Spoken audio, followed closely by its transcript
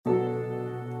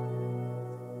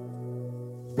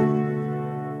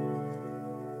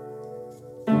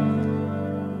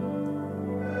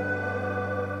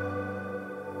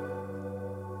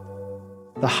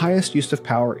The highest use of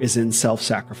power is in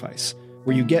self-sacrifice,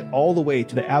 where you get all the way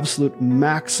to the absolute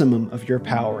maximum of your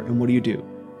power. And what do?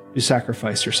 You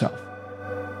sacrifice yourself.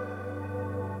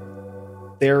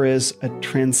 There is a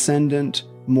transcendent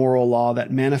moral law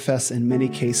that manifests in many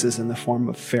cases in the form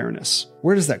of fairness.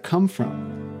 Where does that come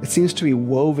from? It seems to be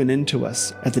woven into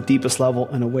us at the deepest level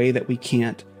in a way that we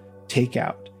can't take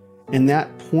out. And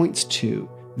that points to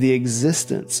the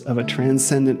existence of a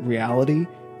transcendent reality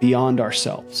beyond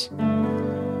ourselves.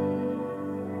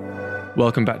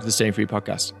 Welcome back to the Staying Free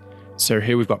podcast. So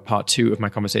here we've got part 2 of my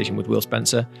conversation with Will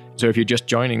Spencer. So if you're just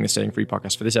joining the Staying Free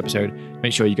podcast for this episode,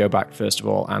 make sure you go back first of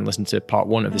all and listen to part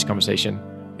 1 of this conversation.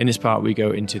 In this part, we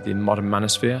go into the modern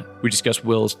manosphere. We discuss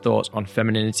Will's thoughts on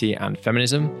femininity and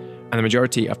feminism. And the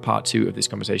majority of part 2 of this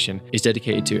conversation is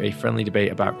dedicated to a friendly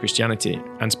debate about Christianity,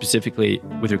 and specifically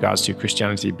with regards to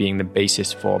Christianity being the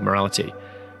basis for morality.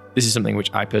 This is something which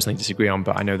I personally disagree on,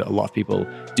 but I know that a lot of people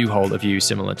do hold a view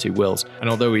similar to Will's. And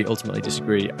although we ultimately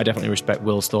disagree, I definitely respect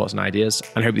Will's thoughts and ideas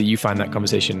and hope that you find that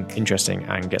conversation interesting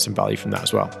and get some value from that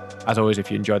as well. As always,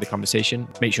 if you enjoyed the conversation,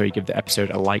 make sure you give the episode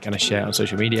a like and a share on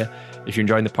social media. If you're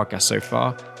enjoying the podcast so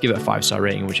far, give it a 5-star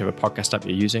rating in whichever podcast app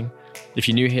you're using. If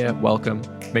you're new here, welcome.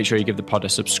 Make sure you give the pod a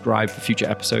subscribe for future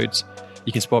episodes.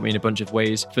 You can support me in a bunch of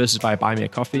ways. First is via Buy Me a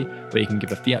Coffee, where you can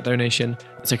give a fiat donation.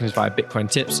 The second is via Bitcoin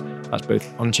tips. That's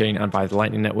both on-chain and via the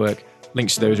Lightning Network.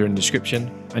 Links to those are in the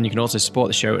description. And you can also support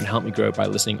the show and help me grow by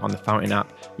listening on the Fountain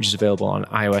app, which is available on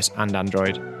iOS and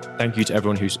Android. Thank you to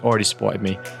everyone who's already supported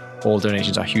me. All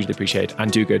donations are hugely appreciated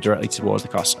and do go directly towards the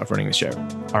cost of running the show.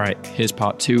 All right, here's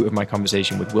part 2 of my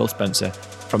conversation with Will Spencer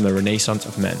from the Renaissance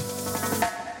of Men.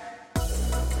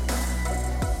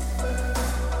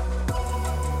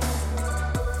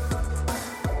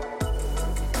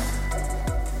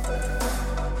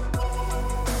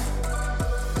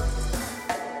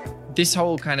 This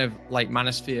whole kind of like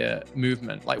manosphere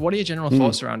movement, like what are your general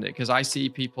thoughts around it? Because I see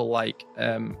people like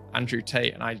Andrew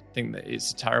Tate, and I think that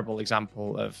it's a terrible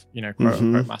example of, quote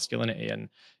unquote masculinity. And,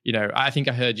 I think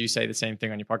I heard you say the same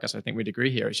thing on your podcast. I think we'd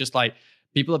agree here. It's just like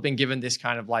people have been given this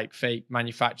kind of like fake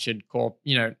manufactured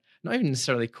not even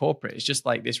necessarily corporate. It's just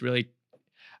like this really,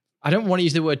 I don't want to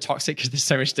use the word toxic because there's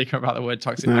so much stigma about the word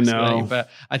toxic masculinity,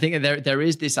 but I think there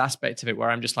is this aspect of it where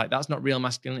I'm just like, that's not real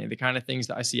masculinity. The kind of things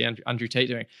that I see Andrew Tate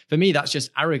doing. For me, that's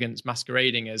just arrogance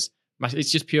masquerading as,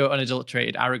 it's just pure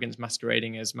unadulterated arrogance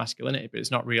masquerading as masculinity, but it's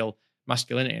not real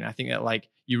masculinity. And I think that like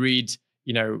you read,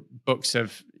 books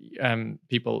of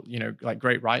people, like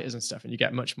great writers and stuff, and you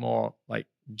get much more like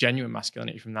genuine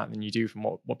masculinity from that than you do from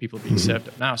what people are being served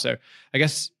up now. So I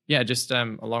guess, just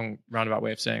a long roundabout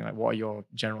way of saying like, what are your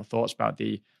general thoughts about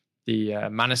the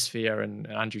manosphere and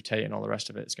Andrew Tate and all the rest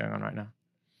of it that's going on right now?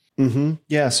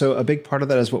 Yeah. So a big part of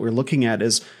that is what we're looking at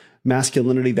is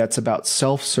masculinity that's about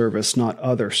self-service, not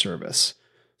other service.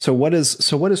 So what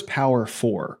is power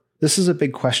for? This is a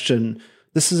big question.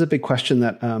 This is a big question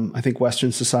that I think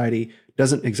Western society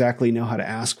doesn't exactly know how to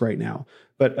ask right now.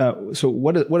 But so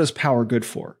what is power good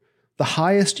for? The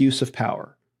highest use of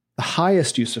power,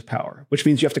 which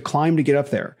means you have to climb to get up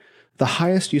there. The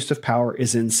highest use of power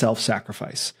is in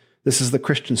self-sacrifice. This is the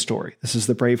Christian story. This is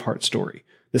the Braveheart story.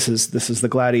 This is the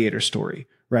gladiator story,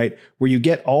 right? Where you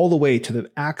get all the way to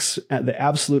the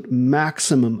absolute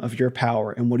maximum of your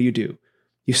power. And what do?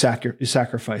 You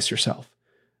sacrifice yourself.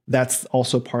 That's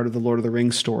also part of the Lord of the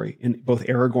Rings story in both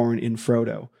Aragorn and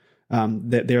Frodo.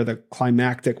 That they're the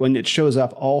climactic, when it shows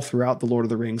up all throughout the Lord of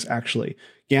the Rings, actually.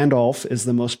 Gandalf is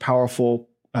the most powerful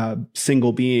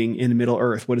single being in Middle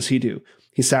Earth. What does he do?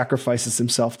 He sacrifices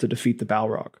himself to defeat the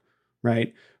Balrog,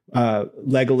 right?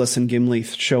 Legolas and Gimli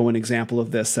show an example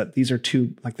of this, that these are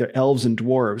two, like they're elves and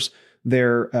dwarves.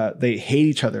 They hate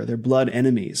each other. They're blood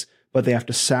enemies, but they have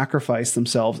to sacrifice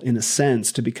themselves in a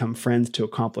sense to become friends to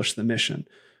accomplish the mission.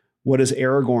 What is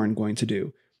Aragorn going to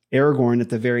do? Aragorn at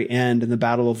the very end in the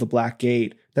Battle of the Black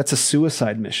Gate, that's a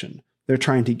suicide mission. They're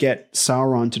trying to get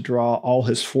Sauron to draw all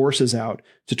his forces out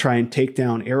to try and take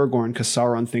down Aragorn because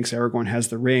Sauron thinks Aragorn has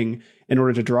the ring in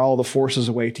order to draw all the forces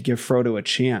away to give Frodo a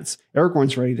chance.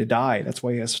 Aragorn's ready to die. That's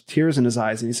why he has tears in his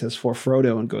eyes and he says, "For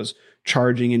Frodo," and goes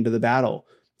charging into the battle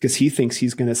because he thinks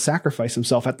he's going to sacrifice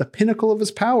himself at the pinnacle of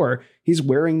his power. He's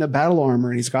wearing the battle armor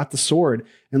and he's got the sword.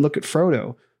 And look at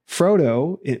Frodo.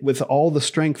 Frodo, with all the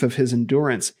strength of his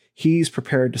endurance, he's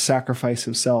prepared to sacrifice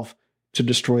himself to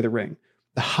destroy the ring.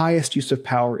 The highest use of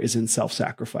power is in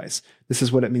self-sacrifice. This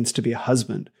is what it means to be a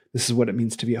husband. This is what it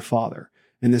means to be a father.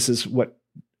 And this is what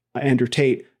Andrew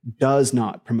Tate does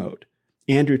not promote.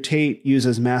 Andrew Tate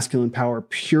uses masculine power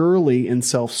purely in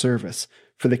self-service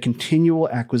for the continual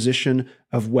acquisition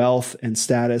of wealth and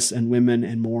status and women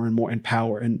and more and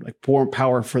power, and like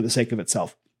power for the sake of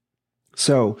itself.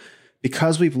 So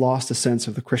because we've lost a sense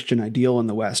of the Christian ideal in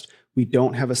the West, we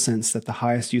don't have a sense that the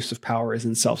highest use of power is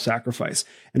in self-sacrifice.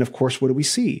 And of course, what do we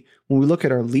see? When we look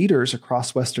at our leaders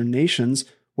across Western nations,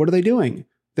 what are they doing?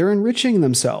 They're enriching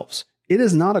themselves. It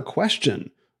is not a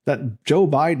question that Joe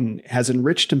Biden has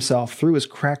enriched himself through his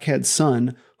crackhead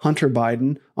son, Hunter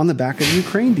Biden, on the back of the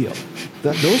Ukraine deal.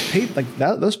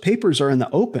 Those papers are in the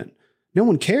open. No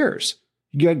one cares.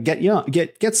 You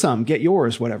get some, get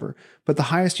yours, whatever. But the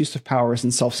highest use of power is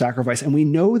in self-sacrifice. And we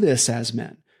know this as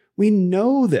men. We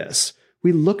know this.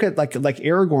 We look at like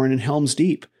Aragorn in Helm's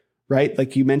Deep, right?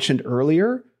 Like you mentioned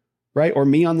earlier, right? Or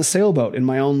me on the sailboat in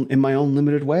my own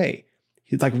limited way.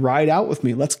 He'd like, ride out with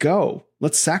me. Let's go.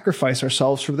 Let's sacrifice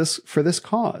ourselves for this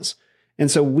cause. And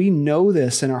so we know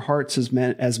this in our hearts as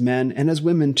men and as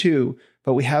women too,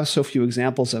 but we have so few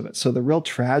examples of it. So the real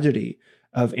tragedy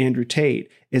of Andrew Tate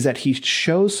is that he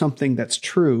shows something that's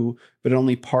true, but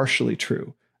only partially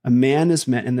true. A man is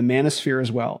meant, and the manosphere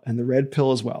as well, and the red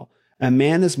pill as well. A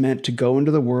man is meant to go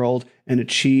into the world and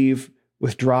achieve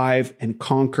with drive and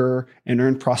conquer and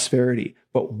earn prosperity.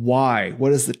 But why?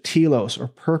 What is the telos or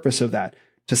purpose of that?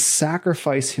 To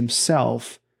sacrifice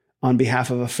himself on behalf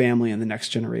of a family and the next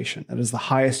generation. That is the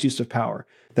highest use of power.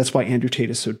 That's why Andrew Tate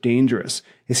is so dangerous,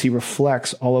 is he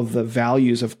reflects all of the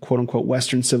values of quote unquote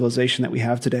Western civilization that we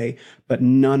have today, but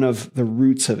none of the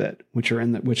roots of it, which are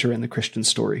in the Christian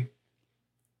story.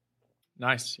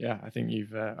 Nice. Yeah, I think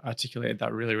you've articulated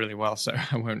that really, really well. So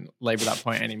I won't labor that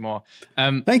point anymore.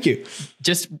 Thank you.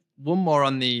 Just one more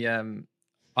on the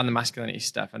masculinity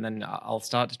stuff, and then I'll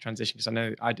start to transition because I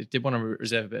know I did want to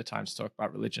reserve a bit of time to talk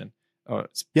about religion or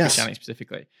Christianity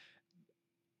specifically.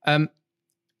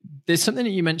 There's something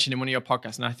that you mentioned in one of your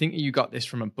podcasts, and I think you got this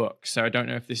from a book. So I don't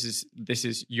know if this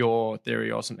is your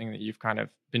theory or something that you've kind of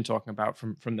been talking about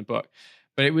from the book.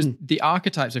 But it was the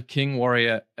archetypes of king,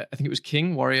 warrior. I think it was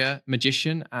king, warrior,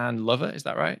 magician, and lover. Is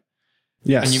that right?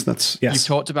 Yes, and yes. You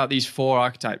talked about these 4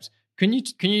 archetypes. Can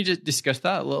you just discuss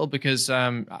that a little? Because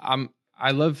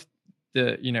I love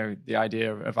the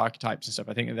idea of archetypes and stuff.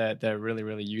 I think they're really,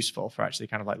 really useful for actually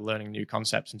kind of like learning new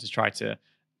concepts and to try to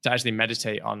actually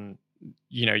meditate on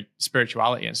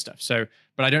spirituality and stuff. So,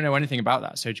 but I don't know anything about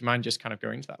that. So do you mind just kind of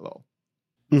going into that a little?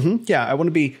 Mm-hmm. Yeah, I want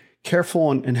to be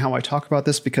careful in how I talk about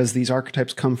this because these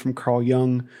archetypes come from Carl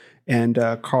Jung, and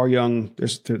Carl Jung,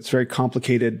 it's very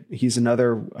complicated. He's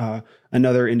another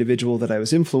individual that I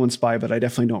was influenced by, but I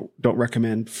definitely don't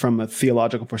recommend from a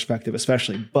theological perspective,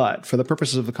 especially. But for the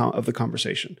purposes of the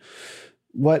conversation,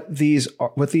 what these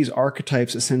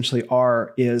archetypes essentially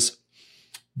are is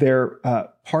they're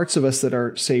parts of us that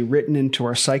are, say, written into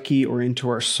our psyche or into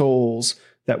our souls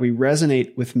that we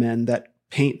resonate with men that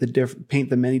paint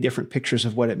the many different pictures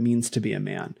of what it means to be a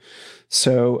man.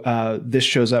 So this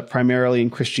shows up primarily in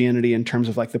Christianity in terms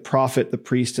of like the prophet, the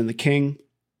priest, and the king.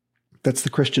 That's the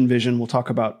Christian vision. We'll talk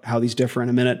about how these differ in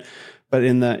a minute. But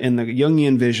in the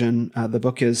Jungian vision, the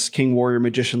book is King, Warrior,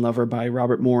 Magician, Lover by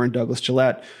Robert Moore and Douglas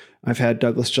Gillette. I've had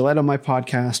Douglas Gillette on my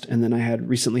podcast, and then I had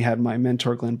recently had my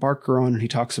mentor, Glenn Barker, on, and he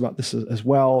talks about this as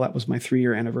well. That was my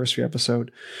 3-year anniversary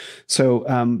episode. So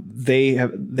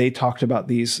they talked about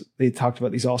these. They talked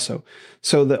about these also.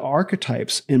 So the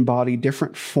archetypes embody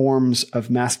different forms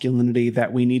of masculinity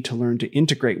that we need to learn to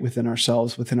integrate within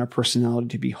ourselves, within our personality,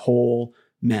 to be whole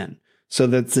men. So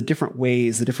that's the different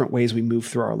ways we move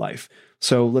through our life.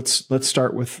 So let's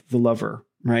start with the lover,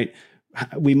 right?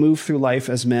 We move through life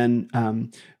as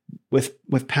men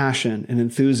with passion and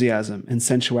enthusiasm and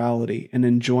sensuality and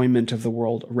enjoyment of the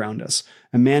world around us.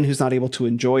 A man who's not able to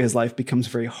enjoy his life becomes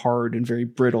very hard and very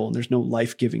brittle, and there's no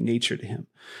life-giving nature to him.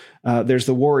 There's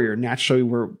the warrior. Naturally,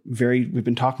 we've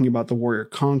been talking about the warrior: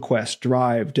 conquest,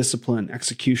 drive, discipline,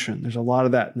 execution. There's a lot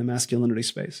of that in the masculinity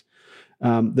space.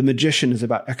 The magician is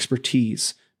about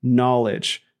expertise,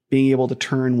 knowledge, being able to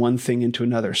turn one thing into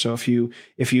another. So if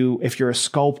you're a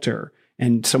sculptor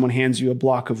and someone hands you a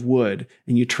block of wood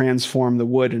and you transform the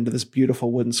wood into this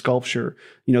beautiful wooden sculpture,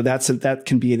 that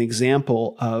can be an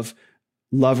example of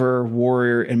lover,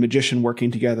 warrior, and magician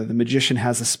working together. The magician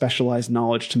has a specialized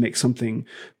knowledge to make something,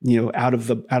 out of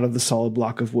the solid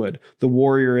block of wood. The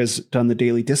warrior has done the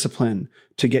daily discipline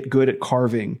to get good at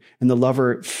carving, and the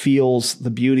lover feels the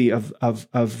beauty of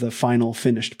the final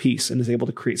finished piece and is able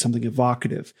to create something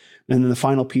evocative. And then the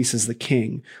final piece is the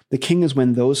king. The king is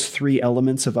when those 3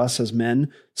 elements of us as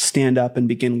men stand up and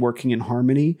begin working in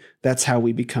harmony. That's how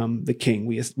we become the king.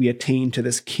 We attain to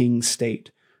this king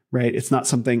state. Right? It's not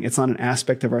an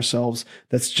aspect of ourselves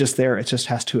that's just there. It just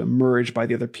has to emerge by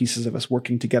the other pieces of us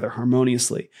working together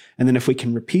harmoniously. And then if we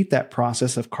can repeat that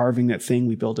process of carving that thing,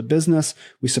 we build a business,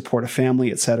 we support a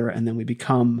family, etc., and then we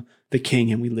become the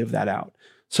king and we live that out.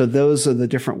 So those are the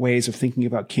different ways of thinking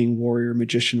about king, warrior,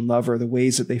 magician, lover, the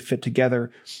ways that they fit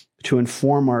together to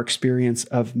inform our experience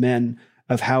of men,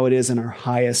 of how it is in our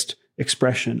highest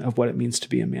expression of what it means to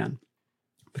be a man.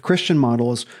 The Christian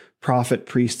model is prophet,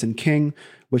 priest, and king,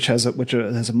 which has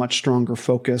a much stronger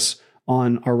focus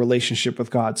on our relationship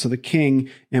with God. So the king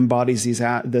embodies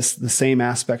the same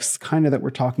aspects kind of that we're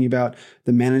talking about: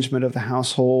 the management of the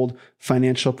household,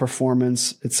 financial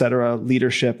performance, etc.,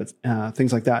 leadership,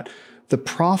 things like that. The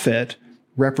prophet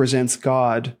represents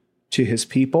God to his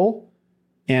people,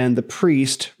 and the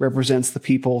priest represents the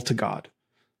people to God.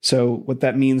 So what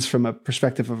that means from a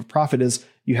perspective of a prophet is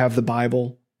you have the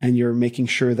Bible, and you're making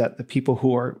sure that the people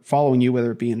who are following you,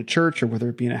 whether it be in a church or whether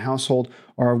it be in a household,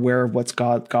 are aware of what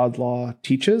God law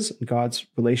teaches, God's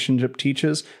relationship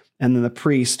teaches. And then the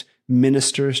priest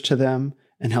ministers to them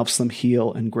and helps them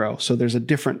heal and grow. So there's a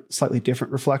slightly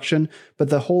different reflection. But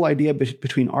the whole idea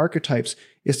between archetypes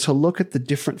is to look at the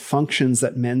different functions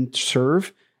that men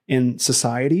serve in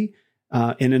society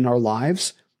and in our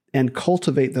lives, and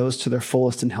cultivate those to their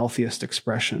fullest and healthiest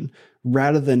expression,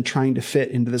 rather than trying to fit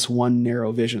into this one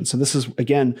narrow vision. So this is,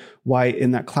 again, why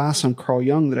in that class on Carl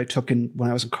Jung that I took when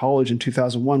I was in college in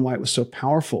 2001, why it was so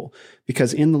powerful.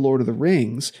 Because in The Lord of the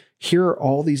Rings, here are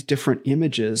all these different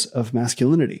images of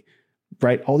masculinity,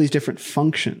 right? All these different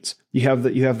functions. You have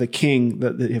the king,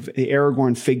 the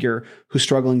Aragorn figure who's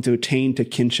struggling to attain to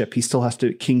kingship. He still has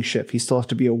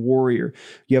to be a warrior.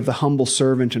 You have the humble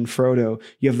servant in Frodo.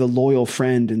 You have the loyal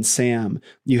friend in Sam.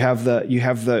 You have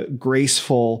the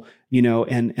graceful,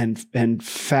 and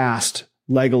fast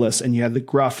Legolas, and you have the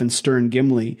gruff and stern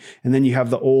Gimli, and then you have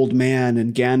the old man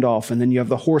and Gandalf, and then you have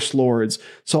the horse lords.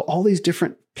 So all these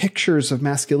different pictures of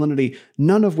masculinity,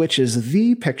 none of which is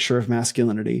the picture of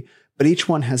masculinity, but each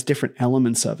one has different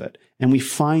elements of it. And we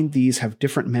find these have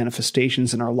different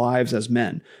manifestations in our lives as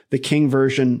men. The king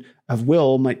version of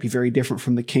Will might be very different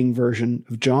from the king version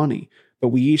of Johnny, but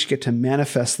we each get to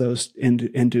manifest those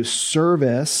into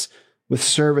service, with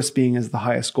service being as the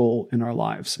highest goal in our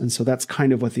lives. And so that's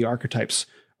kind of what the archetypes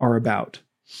are about.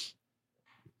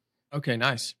 Okay,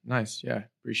 nice. Yeah,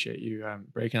 appreciate you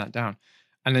breaking that down.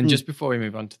 And then just before we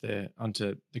move on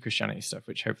to the Christianity stuff,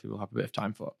 which hopefully we'll have a bit of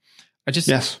time for, I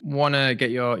just want to get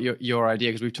your idea,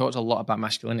 because we've talked a lot about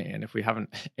masculinity, and if we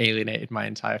haven't alienated my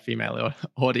entire female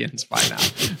audience by now,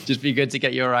 just be good to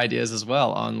get your ideas as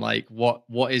well on like what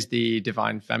is the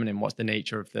divine feminine, what's the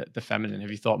nature of the feminine. Have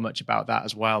you thought much about that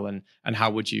as well, and how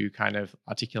would you kind of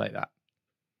articulate that?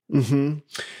 Mm-hmm.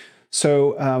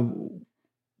 So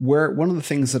one of the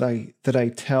things that I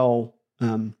tell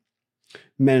men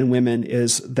and women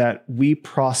is that we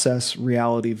process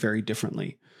reality very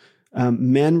differently.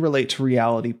 Men relate to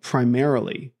reality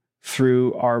primarily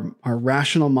through our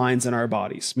rational minds and our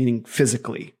bodies, meaning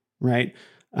physically, right?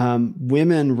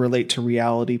 Women relate to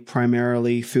reality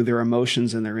primarily through their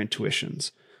emotions and their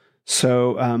intuitions.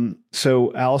 So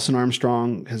Alison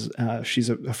Armstrong she's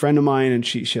a friend of mine, and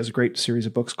she has a great series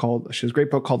of books she has a great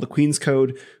book called The Queen's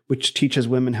Code, which teaches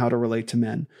women how to relate to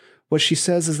men. What she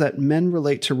says is that men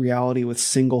relate to reality with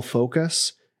single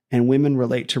focus, and women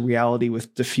relate to reality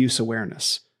with diffuse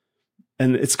awareness.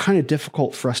 And it's kind of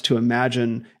difficult for us to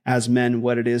imagine as men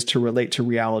what it is to relate to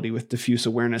reality with diffuse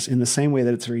awareness, in the same way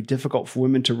that it's very difficult for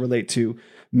women to relate to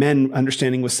men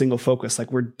understanding with single focus.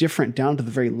 Like, we're different down to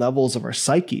the very levels of our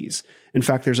psyches. In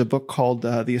fact, there's a book called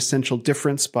The Essential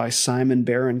Difference by Simon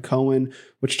Baron Cohen,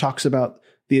 which talks about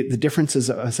the differences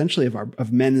essentially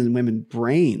of men and women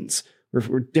brains.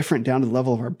 We're different down to the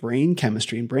level of our brain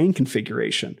chemistry and brain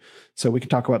configuration. So we can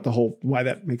talk about the whole, why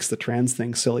that makes the trans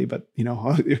thing silly, but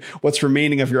what's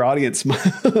remaining of your audience.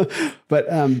 But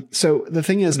so the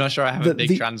thing is, I'm not sure I have a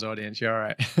big trans audience. You're all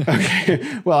right.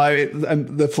 Okay. Well,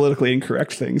 I'm the politically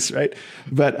incorrect things, right?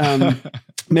 But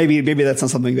maybe that's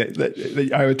not something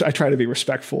that I try to be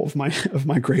respectful of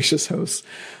my gracious hosts.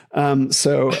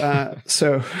 So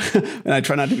and I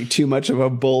try not to be too much of a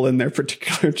bull in their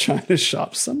particular China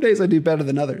shop. Some days I do better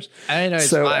than others. I know, it's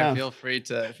fine. Feel free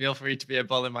to be a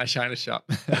bull in my China shop.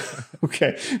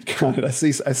 Okay. God, I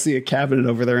see a cabinet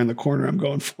over there in the corner I'm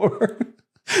going for.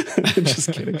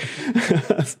 Just kidding.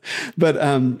 But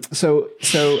in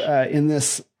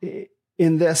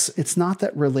this, it's not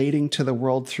that relating to the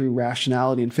world through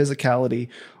rationality and physicality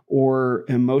or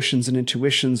emotions and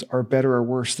intuitions are better or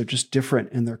worse. They're just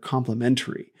different, and they're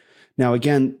complementary. Now,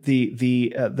 again,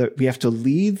 we have to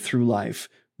lead through life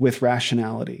with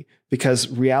rationality, because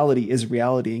reality is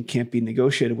reality and can't be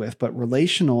negotiated with. But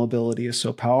relational ability is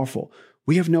so powerful.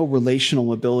 We have no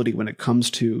relational ability when it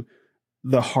comes to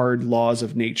the hard laws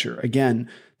of nature. Again,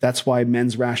 that's why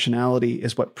men's rationality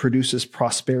is what produces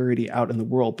prosperity out in the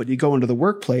world. But you go into the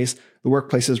workplace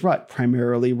is what?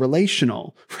 Primarily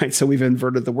relational, right? So we've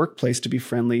inverted the workplace to be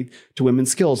friendly to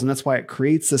women's skills. And that's why it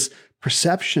creates this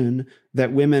perception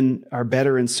that women are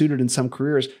better and suited in some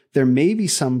careers. There may be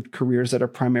some careers that are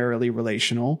primarily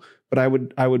relational, but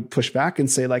I would push back and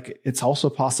say, like, it's also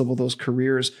possible those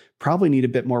careers probably need a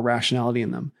bit more rationality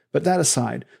in them. But that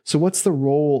aside, so what's the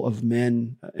role of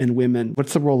men and women?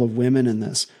 What's the role of women in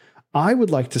this? I would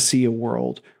like to see a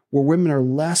world where women are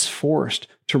less forced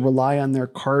to rely on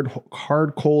their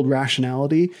hard, cold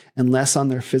rationality and less on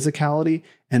their physicality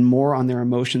and more on their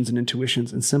emotions and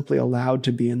intuitions, and simply allowed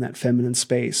to be in that feminine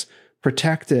space,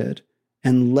 protected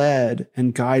and led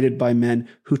and guided by men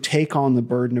who take on the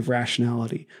burden of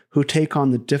rationality, who take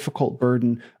on the difficult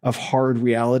burden of hard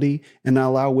reality, and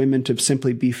allow women to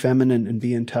simply be feminine and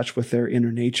be in touch with their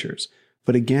inner natures.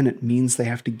 But again, it means they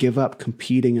have to give up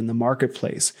competing in the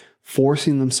marketplace,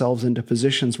 forcing themselves into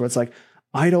positions where it's like,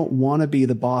 I don't want to be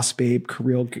the boss babe,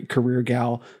 career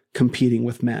gal competing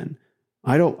with men.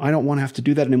 I don't want to have to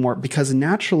do that anymore, because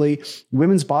naturally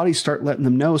women's bodies start letting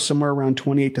them know somewhere around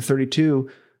 28 to 32,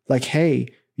 like, hey,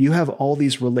 you have all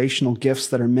these relational gifts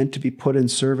that are meant to be put in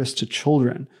service to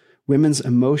children. Women's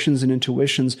emotions and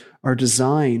intuitions are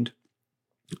designed,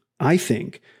 I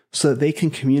think, so that they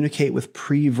can communicate with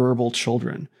pre-verbal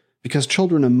children, because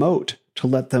children emote to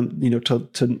let them,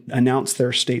 to announce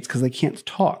their states because they can't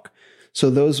talk. So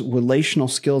those relational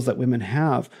skills that women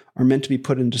have are meant to be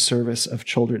put into service of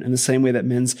children, in the same way that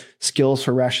men's skills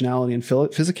for rationality and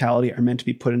physicality are meant to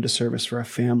be put into service for a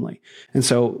family. And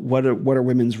so what are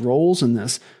women's roles in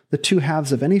this? The two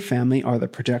halves of any family are the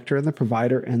protector and the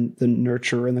provider, and the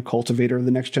nurturer and the cultivator of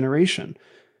the next generation.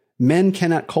 Men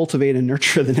cannot cultivate and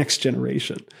nurture the next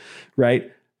generation, right?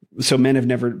 So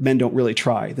men don't really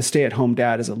try. The stay-at-home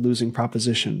dad is a losing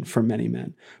proposition for many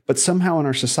men. But somehow in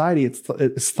our society,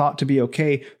 it's thought to be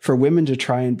okay for women to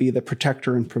try and be the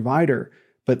protector and provider.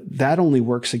 But that only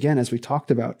works, again, as we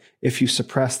talked about, if you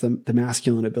suppress the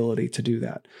masculine ability to do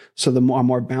that. So a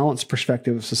more balanced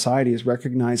perspective of society is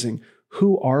recognizing,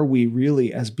 who are we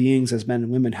really as beings, as men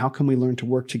and women? How can we learn to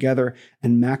work together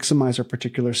and maximize our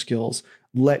particular skills,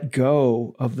 let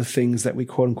go of the things that we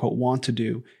quote unquote want to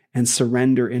do, and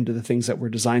surrender into the things that we're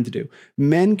designed to do?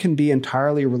 Men can be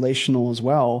entirely relational as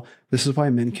well. This is why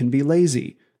men can be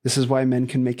lazy. This is why men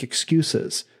can make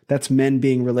excuses. That's men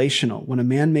being relational. When a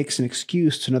man makes an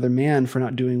excuse to another man for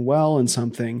not doing well in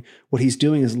something, what he's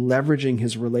doing is leveraging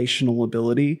his relational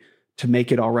ability to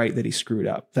make it all right that he screwed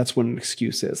up. That's what an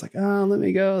excuse is. Like, let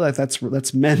me go.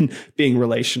 That's men being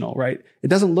relational, right? It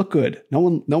doesn't look good. No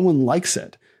one likes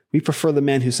it. We prefer the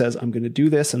man who says, I'm going to do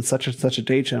this on such and such a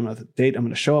date. I'm going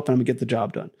to show up and I'm going to get the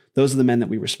job done. Those are the men that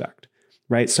we respect,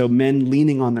 right? So men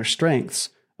leaning on their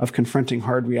strengths of confronting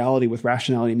hard reality with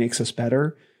rationality makes us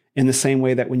better. In the same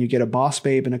way that when you get a boss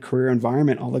babe in a career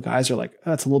environment, all the guys are like,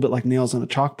 oh, it's a little bit like nails on a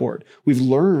chalkboard. We've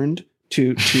learned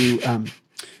to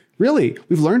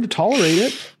tolerate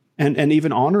it and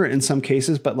even honor it in some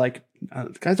cases, but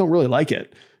guys don't really like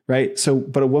it. Right. So,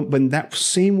 but when that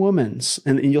same woman's,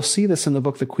 and you'll see this in the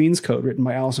book, The Queen's Code, written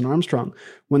by Alison Armstrong,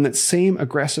 when that same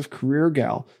aggressive career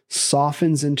gal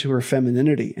softens into her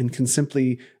femininity and can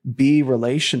simply be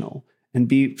relational and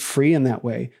be free in that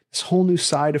way, this whole new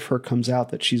side of her comes out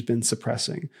that she's been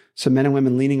suppressing. So men and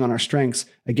women leaning on our strengths,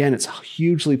 again, it's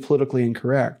hugely politically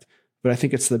incorrect, but I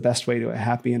think it's the best way to a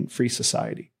happy and free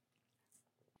society.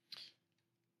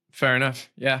 Fair enough.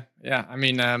 Yeah. I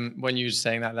mean, when you were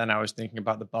saying that, then I was thinking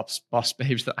about the boss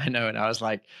babes that I know, and I was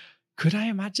like, could I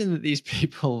imagine that these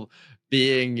people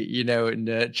being,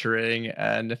 nurturing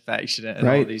and affectionate and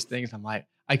all these things? I'm like,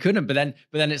 I couldn't. But then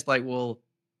it's like, well,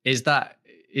 it's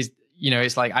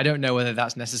like, I don't know whether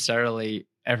that's necessarily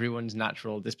everyone's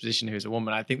natural disposition who's a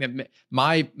woman. I think that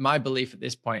my belief at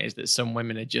this point is that some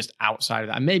women are just outside of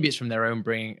that. And maybe it's from their own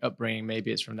upbringing,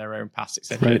 maybe it's from their own past,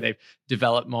 etc. Right. They've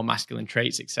developed more masculine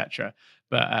traits, etc.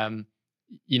 But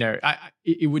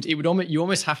you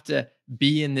almost have to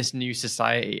be in this new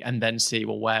society and then see,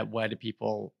 well, where do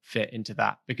people fit into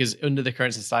that? Because under the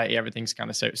current society, everything's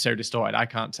kind of so distorted. I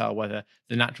can't tell whether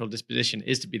the natural disposition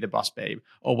is to be the boss babe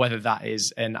or whether that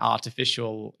is an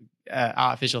artificial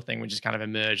thing which has kind of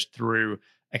emerged through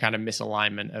a kind of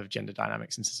misalignment of gender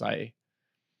dynamics in society.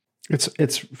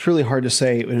 It's really hard to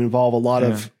say. It would involve a lot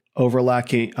of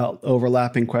overlapping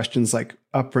questions, like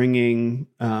upbringing,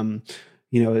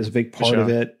 is a big part of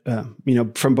it,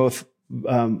 from both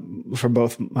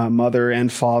mother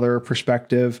and father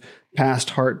perspective, past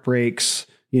heartbreaks,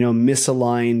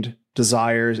 misaligned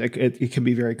desires. It can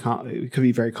be very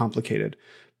complicated.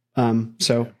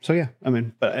 So yeah, I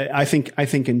mean, but I think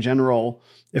in general,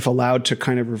 if allowed to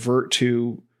kind of revert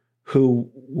to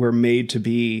who we're made to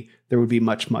be, there would be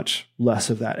much, much less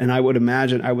of that. And I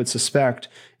would suspect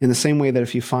in the same way that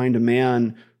if you find a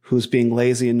man who's being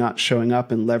lazy and not showing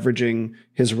up and leveraging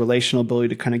his relational ability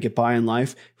to kind of get by in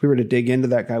life, if we were to dig into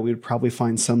that guy, we would probably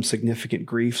find some significant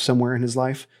grief somewhere in his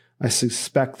life. I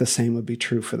suspect the same would be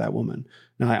true for that woman.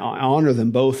 Now, I honor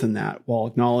them both in that, while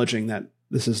acknowledging that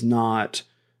it's not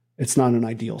an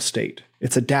ideal state.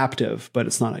 It's adaptive, but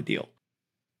it's not ideal.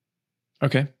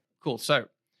 Okay, cool. So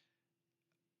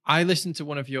I listened to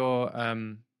one of your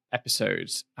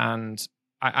episodes, and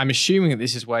I'm assuming that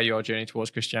this is where your journey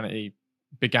towards Christianity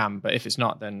began, but if it's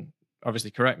not, then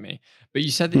obviously correct me. But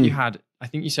you said that you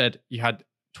had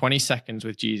 20 seconds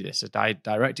with Jesus, a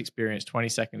direct experience, 20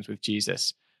 seconds with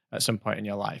Jesus at some point in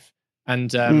your life.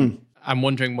 And I'm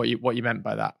wondering what you meant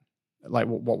by that. Like,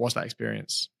 what was that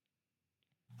experience?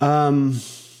 I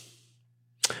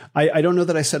don't know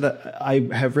that I said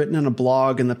I have written in a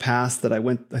blog in the past that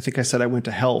I think I said I went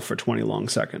to hell for 20 long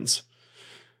seconds.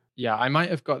 Yeah, I might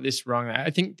have got this wrong.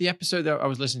 I think the episode that I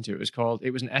was listening to,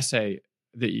 it was an essay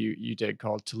that you did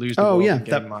called "To Lose the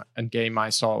World and Gain My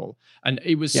Soul," and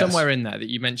it was somewhere in there that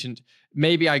you mentioned.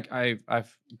 Maybe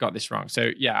I've got this wrong.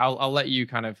 So yeah, I'll let you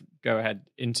kind of go ahead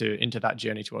into that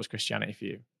journey towards Christianity for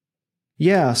you.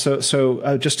 Yeah.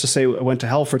 So just to say, I went to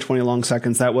hell for 20 long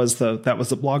seconds. That was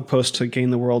the blog post to gain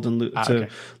the world and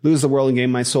lose the world and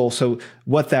gain my soul. So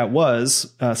what that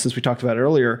was, since we talked about it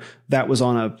earlier, that was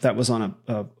on a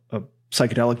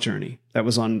psychedelic journey. That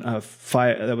was on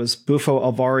that was Bufo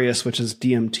alvarius, which is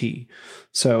DMT.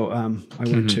 So I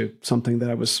went to something that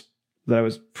I was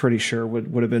pretty sure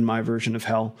would have been my version of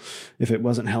hell if it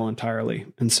wasn't hell entirely.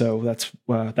 And so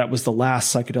that was the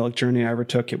last psychedelic journey I ever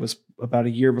took. It was about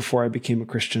a year before I became a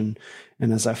Christian.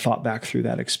 And as I thought back through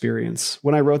that experience,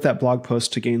 when I wrote that blog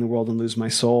post to gain the world and lose my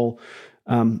soul,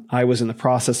 I was in the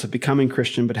process of becoming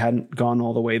Christian, but hadn't gone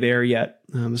all the way there yet.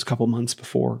 It was a couple months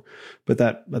before, but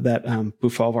that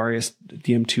Bufo alvarius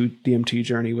DMT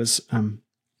journey was, that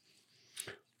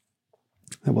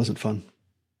wasn't fun.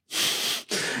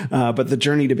 But the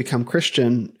journey to become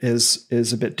Christian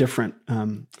is a bit different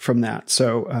from that.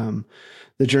 So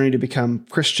the journey to become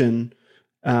Christian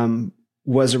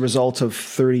was a result of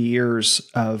 30 years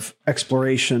of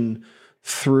exploration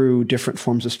through different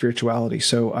forms of spirituality.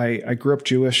 So I grew up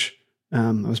Jewish. I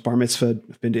was bar mitzvahed.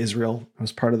 I've been to Israel. I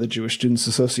was part of the Jewish Students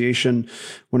Association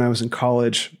when I was in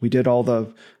college. We did all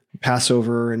the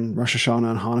Passover and Rosh Hashanah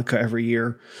and Hanukkah every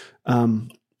year.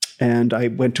 And I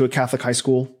went to a Catholic high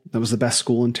school. That was the best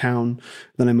school in town.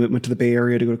 Then I went to the Bay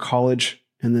Area to go to college.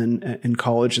 And then in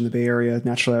college in the Bay Area,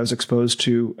 naturally, I was exposed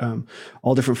to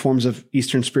all different forms of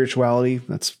Eastern spirituality.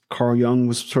 That's Carl Jung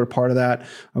was sort of part of that.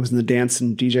 I was in the dance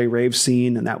and DJ rave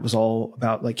scene, and that was all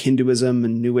about like Hinduism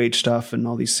and New Age stuff and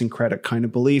all these syncretic kind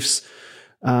of beliefs.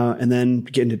 And then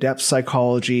get into depth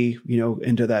psychology,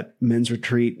 into that men's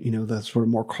retreat, the sort of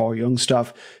more Carl Jung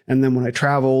stuff. And then when I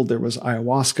traveled, there was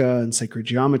ayahuasca and sacred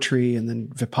geometry, and then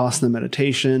Vipassana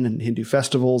meditation and Hindu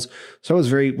festivals. So I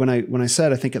was when I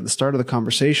said, I think at the start of the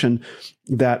conversation,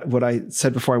 that what I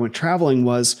said before I went traveling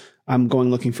was, I'm going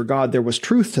looking for God. There was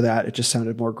truth to that. It just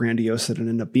sounded more grandiose than it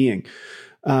ended up being.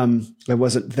 It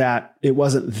wasn't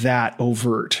that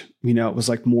overt, it was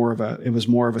like more of a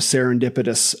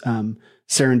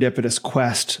serendipitous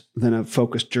quest than a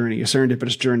focused journey, a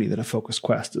serendipitous journey than a focused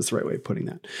quest is the right way of putting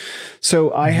that.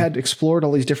 So I had explored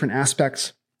all these different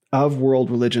aspects of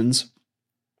world religions,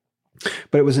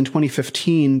 but it was in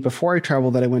 2015 before I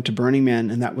traveled that I went to Burning Man.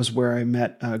 And that was where I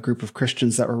met a group of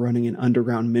Christians that were running an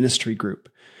underground ministry group.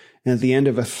 And at the end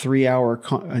of a 3-hour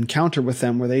encounter with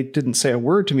them, where they didn't say a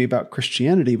word to me about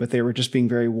Christianity, but they were just being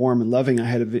very warm and loving, I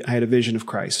had a vision of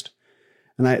Christ.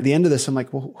 And at the end of this, I'm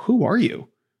like, well, who are you?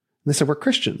 And they said, we're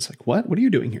Christians. Like, what? What are you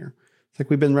doing here? It's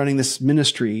like, we've been running this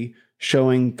ministry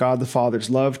showing God the Father's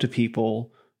love to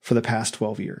people for the past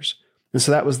 12 years. And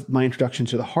so that was my introduction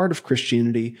to the heart of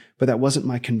Christianity, but that wasn't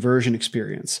my conversion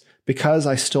experience, because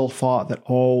I still thought that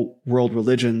all world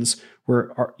religions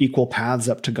are equal paths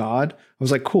up to God. I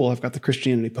was like, cool, I've got the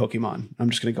Christianity Pokemon. I'm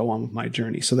just going to go on with my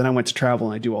journey. So then I went to travel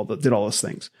and I did all those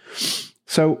things.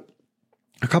 So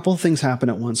a couple of things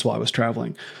happened at once while I was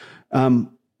traveling.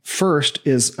 First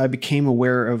is I became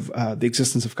aware of the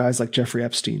existence of guys like Jeffrey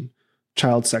Epstein,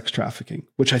 child sex trafficking,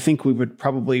 which I think we would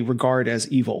probably regard as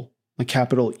evil, like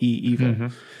capital E evil. Mm-hmm.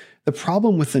 The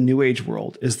problem with the New Age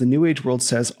world is the New Age world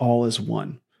says all is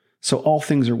one. So all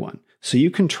things are one. So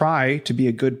you can try to be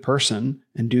a good person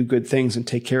and do good things and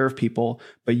take care of people,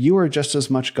 but you are just as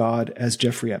much God as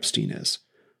Jeffrey Epstein is,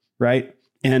 right?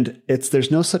 And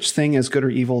there's no such thing as good or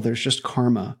evil. There's just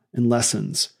karma and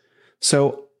lessons.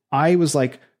 So I was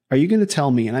like, are you going to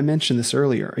tell me, and I mentioned this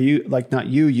earlier, are you like, not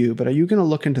you, but are you going to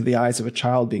look into the eyes of a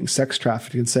child being sex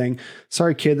trafficked and saying,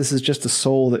 sorry, kid, this is just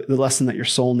the lesson that your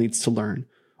soul needs to learn?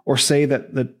 Or say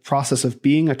that the process of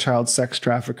being a child sex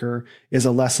trafficker is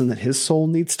a lesson that his soul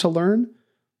needs to learn?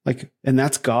 Like, and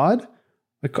that's God?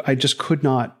 I just could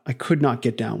not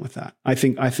get down with that. I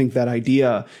think that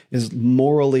idea is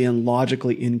morally and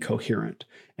logically incoherent.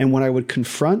 And when I would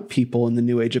confront people in the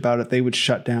New Age about it, they would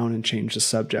shut down and change the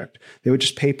subject. They would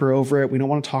just paper over it. We don't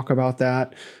want to talk about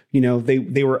that.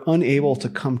 They were unable to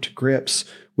come to grips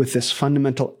with this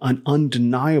fundamental,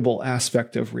 undeniable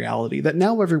aspect of reality that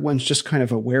now everyone's just kind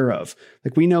of aware of.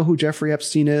 Like, we know who Jeffrey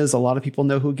Epstein is. A lot of people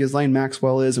know who Ghislaine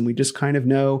Maxwell is. And we just kind of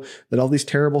know that all these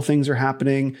terrible things are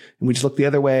happening. And we just look the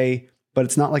other way. But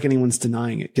it's not like anyone's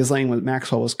denying it. Ghislaine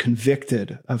Maxwell was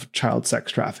convicted of child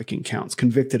sex trafficking counts,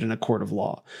 convicted in a court of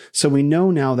law. So we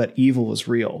know now that evil is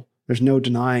real. There's no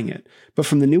denying it. But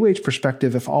from the New Age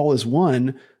perspective, if all is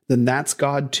one, then that's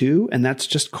God too. And that's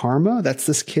just karma. That's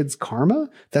this kid's karma.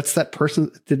 That's that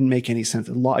person that didn't make any sense.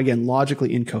 Again,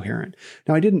 logically incoherent.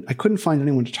 Now, I couldn't find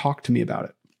anyone to talk to me about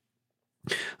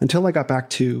it until I got back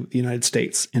to the United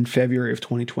States in February of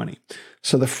 2020.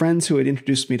 So the friends who had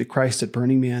introduced me to Christ at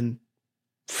Burning Man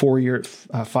 5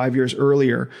 years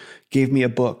earlier gave me a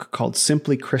book called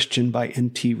Simply Christian by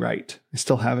N.T. Wright. I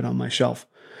still have it on my shelf.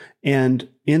 And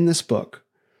in this book,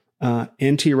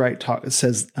 N.T. Wright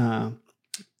does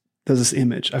this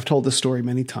image. I've told this story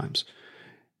many times.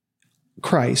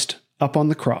 Christ up on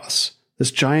the cross,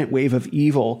 this giant wave of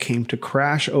evil came to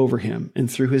crash over him,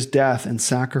 and through his death and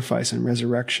sacrifice and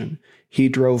resurrection, he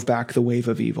drove back the wave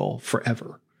of evil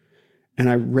forever. And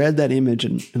I read that image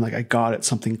and like I got it,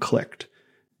 something clicked.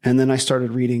 And then I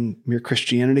started reading Mere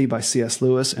Christianity by C.S.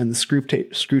 Lewis and the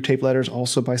Screw Tape Letters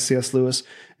also by C.S. Lewis.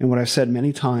 And what I've said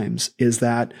many times is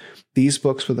that these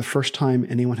books were the first time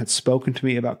anyone had spoken to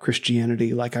me about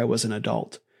Christianity like I was an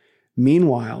adult.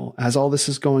 Meanwhile, as all this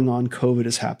is going on, COVID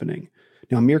is happening.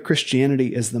 Now, Mere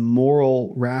Christianity is the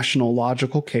moral, rational,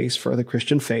 logical case for the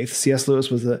Christian faith. C.S. Lewis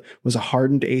was a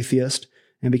hardened atheist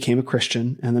and became a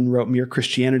Christian, and then wrote Mere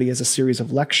Christianity as a series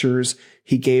of lectures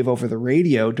he gave over the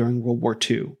radio during World War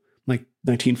II, like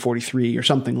 1943 or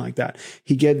something like that.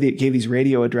 He gave these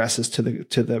radio addresses to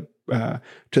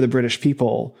the British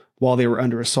people while they were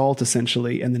under assault,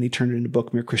 essentially, and then he turned it into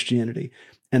book Mere Christianity.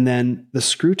 And then the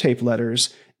Screw Tape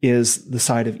Letters is the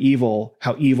side of evil,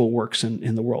 how evil works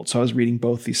in the world. So I was reading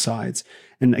both these sides.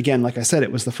 And again, like I said,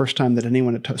 it was the first time that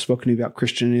anyone had spoken to me about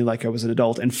Christianity like I was an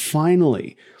adult. And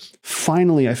finally,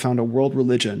 I found a world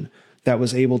religion that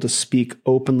was able to speak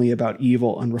openly about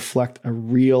evil and reflect a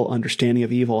real understanding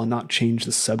of evil and not change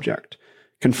the subject.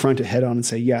 Confront it head on and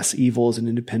say, yes, evil is an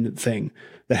independent thing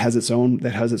that has its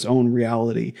own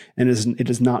reality, and it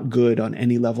is not good on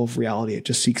any level of reality. It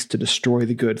just seeks to destroy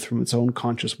the good through its own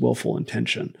conscious, willful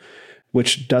intention,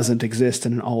 which doesn't exist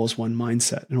in an all is one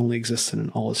mindset. It only exists in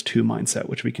an all is two mindset,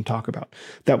 which we can talk about.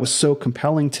 That was so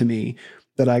compelling to me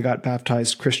that I got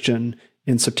baptized Christian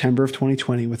in September of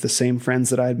 2020 with the same friends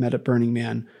that I had met at Burning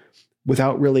Man,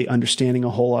 without really understanding a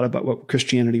whole lot about what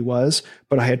Christianity was.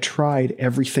 But I had tried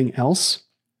everything else.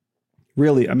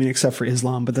 Really, I mean, except for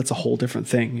Islam, but that's a whole different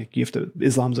thing.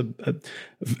 Islam's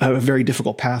a very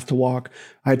difficult path to walk.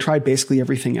 I had tried basically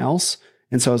everything else.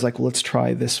 And so I was like, well, let's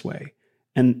try this way.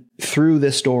 And through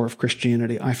this door of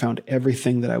Christianity, I found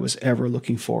everything that I was ever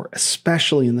looking for,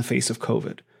 especially in the face of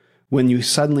COVID. When you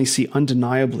suddenly see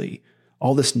undeniably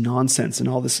all this nonsense and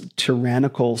all this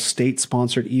tyrannical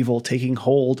state-sponsored evil taking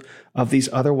hold of these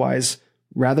otherwise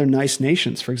rather nice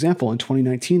nations. For example, in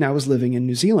 2019, I was living in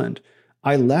New Zealand.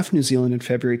 I left New Zealand in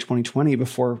February 2020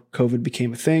 before COVID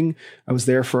became a thing. I was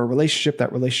there for a relationship.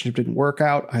 That relationship didn't work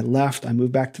out. I left. I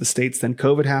moved back to the States. Then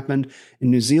COVID happened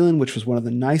in New Zealand, which was one of the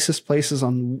nicest places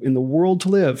in the world to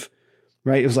live,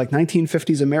 right? It was like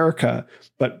 1950s America,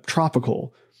 but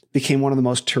tropical, became one of the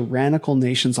most tyrannical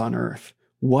nations on earth.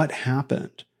 What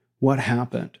happened? What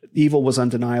happened? Evil was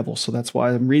undeniable. So that's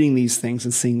why I'm reading these things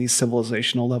and seeing these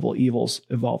civilizational level evils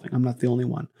evolving. I'm not the only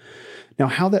one. Now,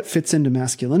 how that fits into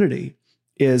masculinity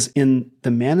is in the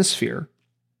manosphere,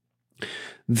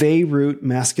 they root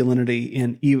masculinity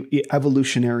in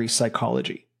evolutionary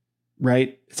psychology,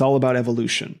 right? It's all about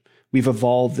evolution. We've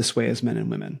evolved this way as men and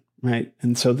women, right?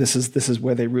 And so this is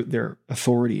where they root their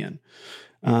authority in.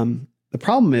 The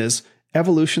problem is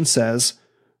evolution says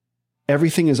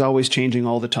everything is always changing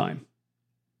all the time,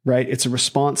 right? It's a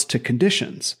response to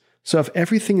conditions. So if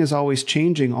everything is always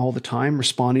changing all the time,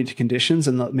 responding to conditions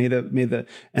and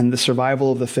the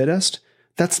survival of the fittest,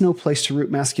 that's no place to root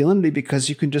masculinity, because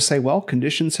you can just say, well,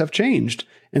 conditions have changed.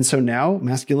 And so now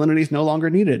masculinity is no longer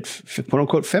needed. Quote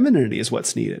unquote, femininity is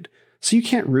what's needed. So you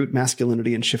can't root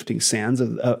masculinity in shifting sands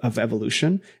of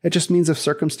evolution. It just means if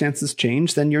circumstances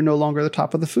change, then you're no longer the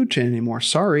top of the food chain anymore.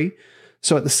 Sorry.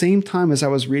 So at the same time as I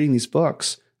was reading these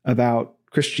books about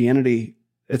Christianity,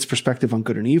 its perspective on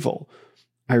good and evil,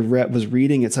 I was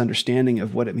reading its understanding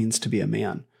of what it means to be a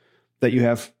man. That you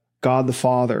have God the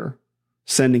Father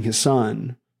sending his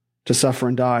son to suffer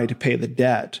and die, to pay the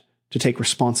debt, to take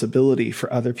responsibility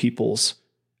for other people's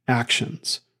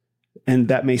actions. And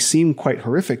that may seem quite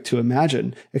horrific to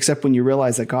imagine, except when you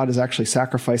realize that God is actually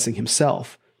sacrificing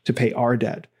himself to pay our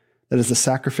debt. That is the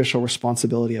sacrificial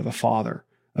responsibility of a father,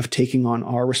 of taking on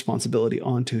our responsibility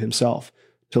onto himself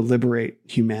to liberate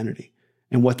humanity.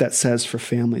 And what that says for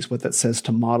families, what that says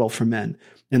to model for men,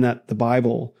 and that the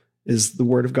Bible is the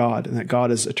word of God, and that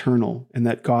God is eternal, and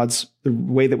that the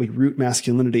way that we root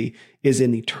masculinity is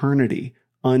in eternity,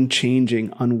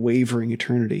 unchanging, unwavering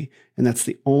eternity. And that's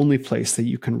the only place that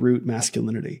you can root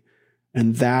masculinity.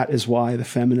 And that is why the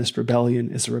feminist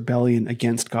rebellion is a rebellion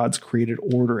against God's created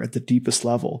order at the deepest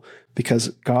level, because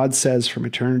God says from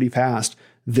eternity past,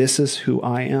 this is who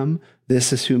I am.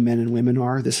 This is who men and women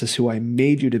are. This is who I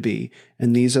made you to be.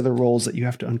 And these are the roles that you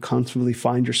have to uncomfortably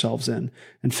find yourselves in.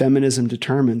 And feminism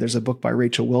determined, there's a book by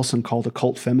Rachel Wilson called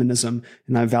Occult Feminism,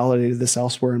 and I validated this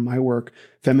elsewhere in my work.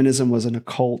 Feminism was an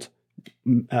occult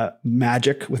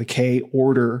magic with a K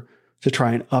order to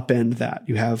try and upend that.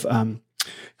 You have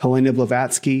Helena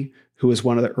Blavatsky, who is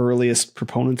one of the earliest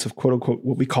proponents of quote unquote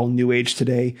what we call New Age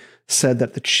today, said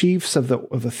that the chiefs of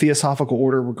the Theosophical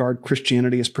order regard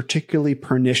Christianity as particularly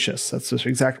pernicious. That's the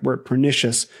exact word,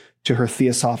 pernicious, to her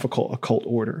Theosophical occult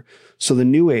order. So the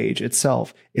New Age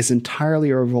itself is entirely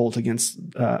a revolt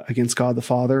against God the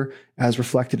Father, as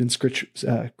reflected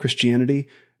in Christianity,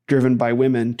 driven by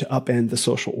women to upend the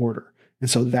social order. And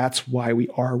so that's why we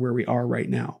are where we are right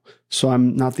now. So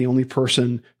I'm not the only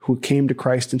person who came to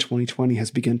Christ in 2020 has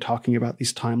begun talking about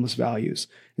these timeless values.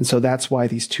 And so that's why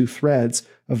these two threads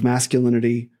of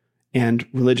masculinity and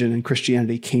religion and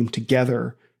Christianity came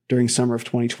together during summer of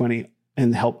 2020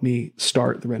 and helped me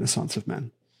start the Renaissance of Men.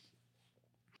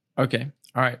 Okay.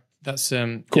 All right. That's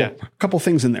cool. Yeah. A couple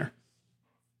things in there.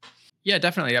 Yeah,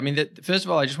 definitely. I mean, first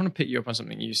of all, I just want to pick you up on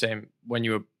something you were saying when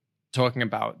you were talking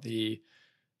about the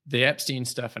Epstein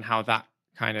stuff and how that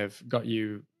kind of got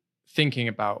you thinking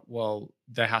about, well,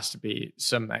 there has to be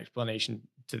some explanation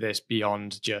to this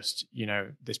beyond just,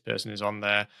 this person is on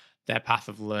their path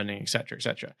of learning, et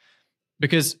cetera,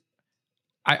 because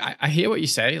I hear what you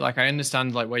say. Like, I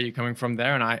understand like where you're coming from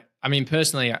there. And I mean,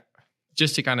 personally,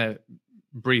 just to kind of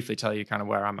briefly tell you kind of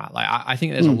where I'm at, like, I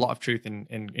think there's a lot of truth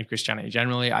in Christianity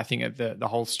generally. I think that the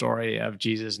whole story of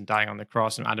Jesus and dying on the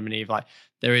cross and Adam and Eve, like,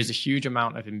 there is a huge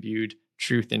amount of imbued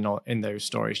truth in those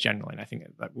stories generally. And I think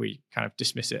that we kind of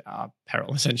dismiss it at our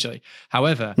peril, essentially.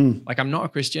 However, like, I'm not a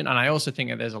Christian, and I also think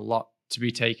that there's a lot to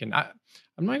be taken. I'm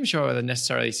not even sure whether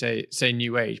necessarily say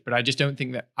New Age, but I just don't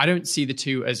think I don't see the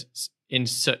two as in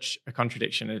such a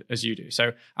contradiction as you do.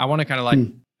 So I want to kind of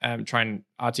like try and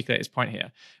articulate this point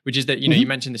here, which is that, you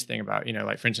mentioned this thing about,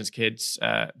 like, for instance, kids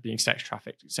being sex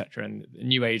trafficked, et cetera. And the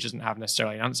New Age doesn't have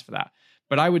necessarily an answer for that.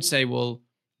 But I would say, well,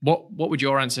 what would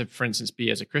your answer, for instance, be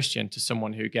as a Christian to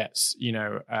someone who gets,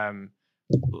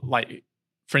 like,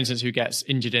 for instance, who gets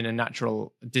injured in a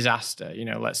natural disaster?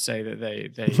 Let's say that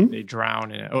they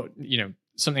drown in it, or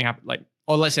something happens, like,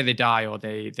 or let's say they die, or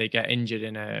they get injured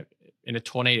in a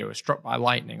tornado, or struck by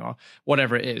lightning, or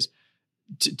whatever it is.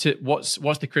 What's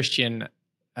the Christian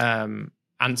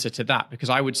answer to that?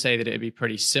 Because I would say that it'd be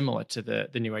pretty similar to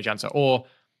the New Age answer. Or,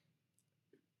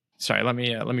 sorry, let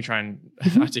me try and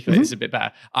articulate this a bit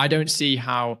better. I don't see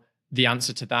how the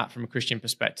answer to that from a Christian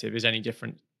perspective is any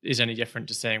different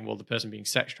to saying, well, the person being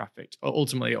sex trafficked.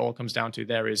 Ultimately, it all comes down to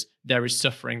there is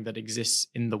suffering that exists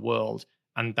in the world,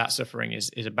 and that suffering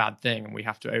is a bad thing, and we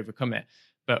have to overcome it.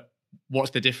 But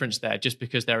what's the difference there? Just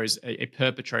because there is a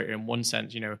perpetrator in one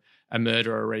sense, a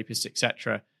murderer, a rapist,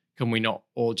 etc., can we not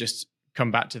all just come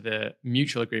back to the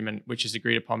mutual agreement, which is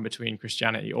agreed upon between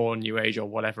Christianity or New Age or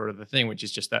whatever other thing, which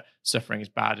is just that suffering is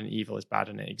bad and evil is bad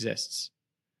and it exists?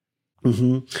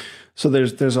 So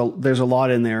there's a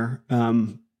lot in there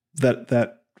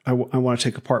that I want to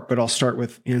take apart, but I'll start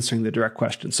with answering the direct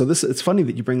question. So it's funny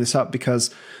that you bring this up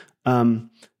because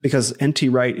N.T.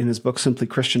 Wright in his book Simply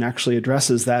Christian actually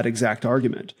addresses that exact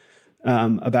argument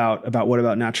about what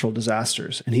about natural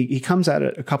disasters, and he comes at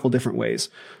it a couple different ways.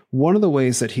 One of the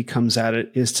ways that he comes at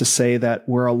it is to say that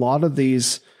where a lot of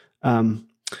these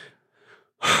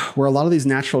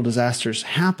natural disasters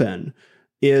happen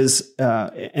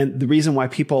and the reason why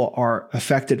people are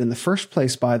affected in the first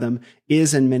place by them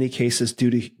is in many cases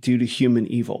due to human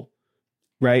evil,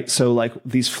 right? So like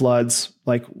these floods,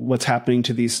 like what's happening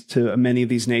to many of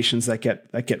these nations that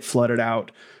get flooded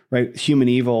out, right? Human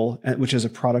evil, which is a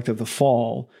product of the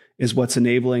fall, is what's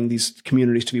enabling these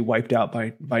communities to be wiped out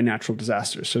by natural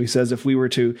disasters. So he says if we were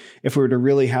to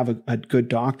really have a good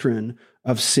doctrine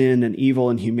of sin and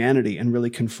evil and humanity and really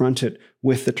confront it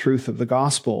with the truth of the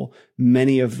gospel,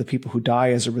 many of the people who die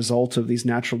as a result of these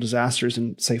natural disasters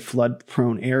in, say,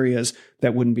 flood-prone areas,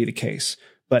 that wouldn't be the case.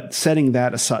 But setting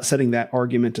that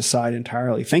argument aside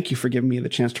entirely, thank you for giving me the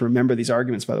chance to remember these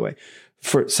arguments, by the way,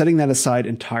 for setting that aside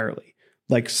entirely.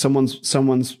 Like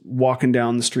someone's walking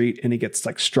down the street and he gets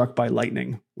like struck by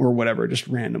lightning or whatever, just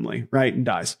randomly, right? And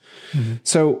dies. Mm-hmm.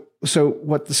 So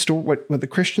what the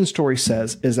Christian story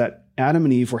says is that Adam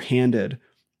and Eve were handed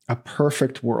a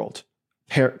perfect world,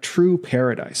 true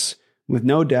paradise with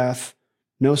no death,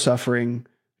 no suffering,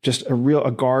 just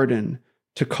a garden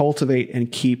to cultivate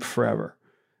and keep forever.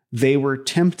 They were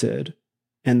tempted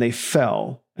and they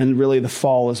fell. And really the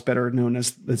fall is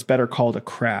better called a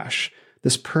crash.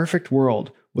 This perfect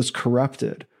world was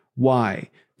corrupted.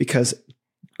 Why? Because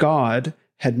God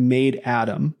had made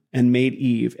Adam and made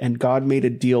Eve, and God made a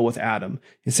deal with Adam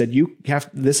and said,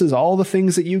 this is all the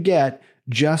things that you get,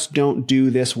 just don't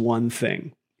do this one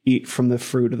thing. Eat from the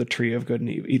fruit of the tree of good and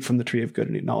evil. Eat from the tree of good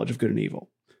and knowledge of good and evil.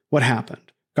 What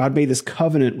happened? God made this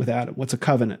covenant with Adam. What's a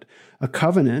covenant? A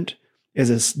covenant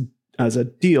is a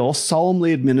deal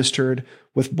solemnly administered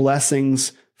with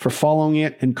blessings for following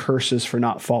it and curses for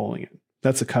not following it.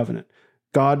 That's a covenant.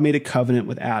 God made a covenant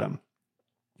with Adam.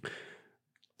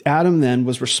 Adam then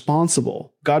was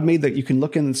responsible. God made that. You can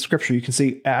look in the scripture. You can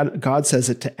see God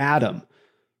says it to Adam.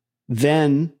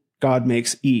 Then God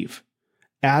makes Eve.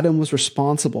 Adam was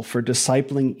responsible for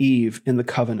discipling Eve in the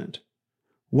covenant.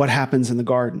 What happens in the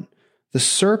garden? The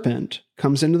serpent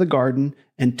comes into the garden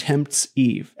and tempts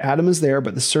Eve. Adam is there,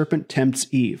 but the serpent tempts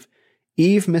Eve.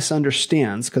 Eve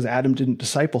misunderstands because Adam didn't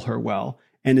disciple her well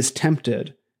and is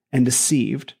tempted and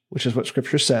deceived, which is what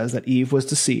scripture says, that Eve was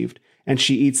deceived, and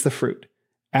she eats the fruit.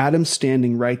 Adam's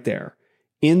standing right there.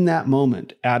 In that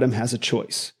moment, Adam has a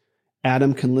choice.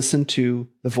 Adam can listen to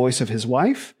the voice of his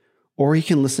wife, or he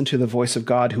can listen to the voice of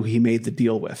God, who he made the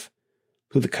deal with,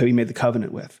 who he made the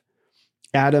covenant with.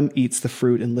 Adam eats the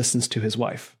fruit and listens to his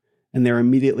wife, and they're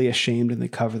immediately ashamed and they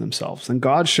cover themselves. And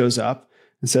God shows up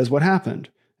and says, what happened?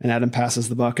 And Adam passes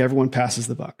the buck. Everyone passes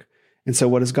the buck. And so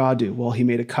what does God do? Well, he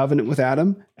made a covenant with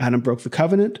Adam. Adam broke the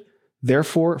covenant.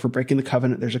 Therefore, for breaking the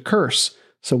covenant, there's a curse.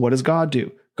 So what does God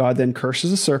do? God then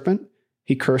curses the serpent.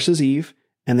 He curses Eve.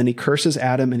 And then he curses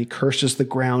Adam, and he curses the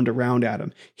ground around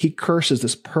Adam. He curses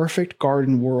this perfect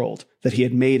garden world that he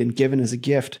had made and given as a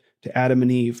gift to Adam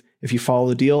and Eve. If you follow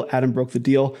the deal, Adam broke the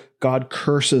deal. God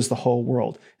curses the whole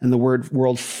world. And the word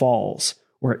world falls,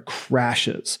 or it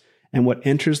crashes. And what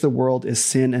enters the world is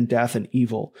sin and death and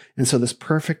evil. And so this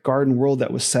perfect garden world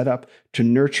that was set up to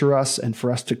nurture us and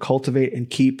for us to cultivate and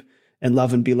keep and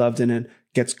love and be loved in it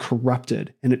gets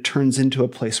corrupted. And it turns into a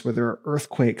place where there are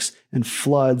earthquakes and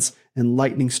floods and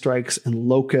lightning strikes and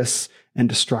locusts and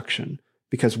destruction.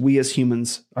 Because we as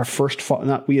humans,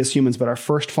 not we as humans, but our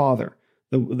first father,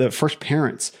 the first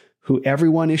parents, who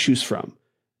everyone issues from,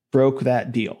 broke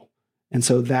that deal. And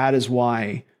so that is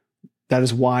why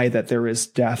that there is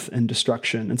death and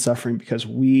destruction and suffering, because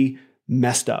we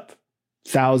messed up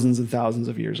thousands and thousands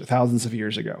of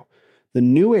years ago. The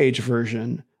New Age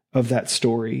version of that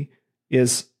story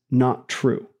is not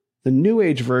true. The New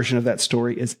Age version of that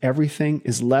story is everything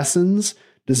is lessons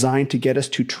designed to get us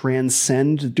to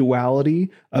transcend duality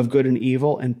of good and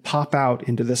evil and pop out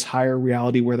into this higher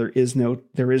reality where there is no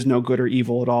good or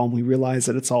evil at all, and we realize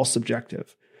that it's all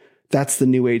subjective. That's the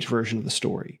New Age version of the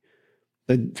story.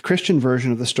 The Christian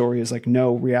version of the story is like,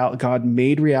 no, God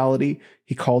made reality.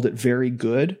 He called it very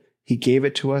good. He gave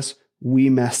it to us. We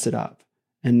messed it up.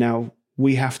 And now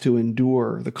we have to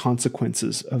endure the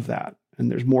consequences of that. And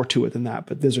there's more to it than that,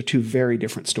 but those are two very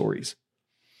different stories.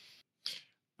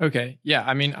 Okay. Yeah.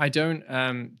 I mean, I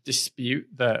don't dispute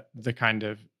the kind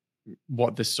of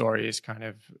what the story is kind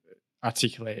of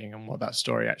articulating and what that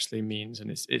story actually means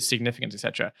and its significance,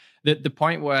 etc. The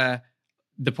point that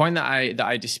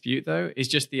I dispute, though, is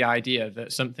just the idea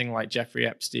that something like Jeffrey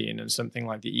Epstein and something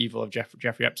like the evil of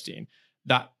Jeffrey Epstein,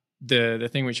 that the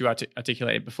thing which you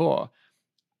articulated before,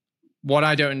 what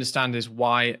I don't understand is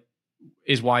why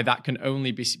that can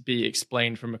only be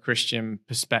explained from a Christian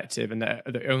perspective, and that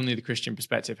only the Christian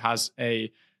perspective has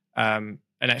an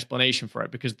explanation for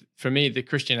it. Because for me, the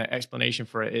Christian explanation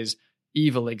for it is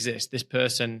evil exists. This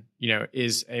person,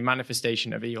 is a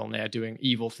manifestation of evil, and they are doing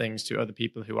evil things to other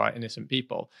people who are innocent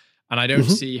people. And I don't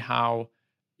see how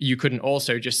you couldn't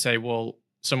also just say, well,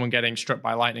 someone getting struck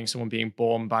by lightning, someone being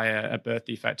born by a birth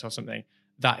defect or something,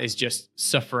 that is just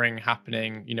suffering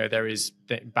happening. There is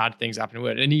bad things happening in the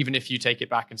world. And even if you take it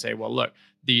back and say, well, look,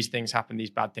 these things happen, these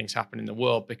bad things happen in the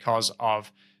world because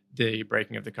of the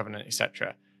breaking of the covenant,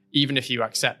 etc. Even if you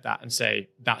accept that and say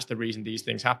that's the reason these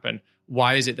things happen,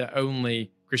 why is it that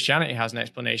only Christianity has an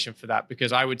explanation for that?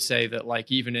 Because I would say that,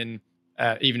 like, even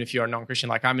if you're a non-Christian,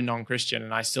 like I'm a non-Christian,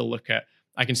 and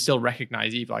I can still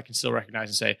recognize evil. I can still recognize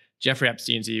and say Jeffrey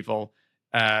Epstein's evil.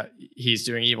 He's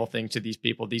doing evil things to these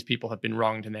people. These people have been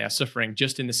wronged and they are suffering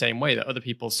just in the same way that other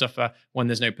people suffer when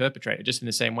there's no perpetrator, just in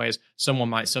the same way as someone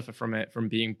might suffer from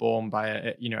being born by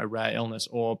a rare illness,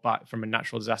 or from a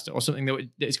natural disaster, or something that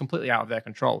is completely out of their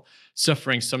control.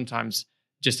 Suffering sometimes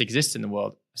just exists in the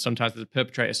world. Sometimes there's a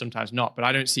perpetrator, sometimes not. But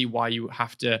I don't see why you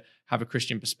have to have a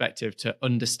Christian perspective to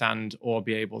understand or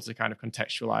be able to kind of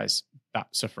contextualize that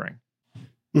suffering.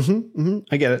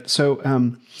 I get it.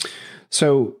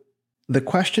 So the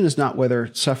question is not whether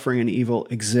suffering and evil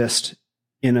exist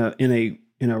in a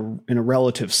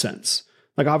relative sense.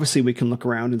 Like, obviously we can look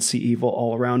around and see evil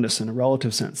all around us in a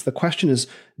relative sense. The question is,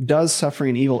 does suffering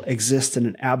and evil exist in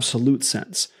an absolute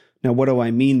sense? Now, what do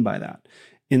I mean by that?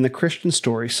 In the Christian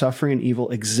story, suffering and evil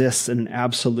exists in an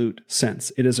absolute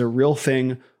sense. It is a real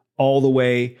thing all the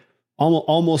way,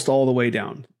 almost all the way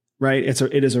down. Right?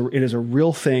 It is a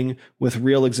real thing with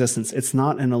real existence. It's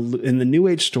not in the New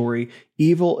Age story.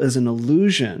 Evil is an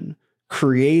illusion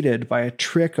created by a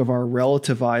trick of our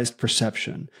relativized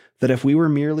perception. That if we were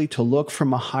merely to look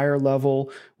from a higher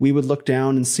level, we would look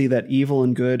down and see that evil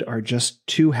and good are just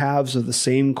two halves of the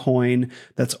same coin.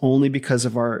 That's only because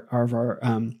of our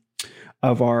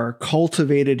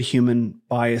cultivated human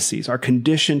biases, our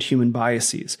conditioned human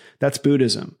biases. That's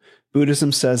Buddhism.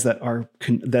 Buddhism says that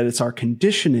it's our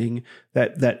conditioning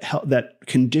that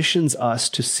conditions us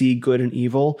to see good and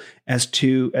evil as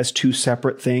two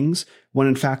separate things, when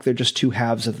in fact they're just two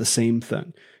halves of the same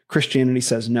thing. Christianity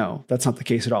says no, that's not the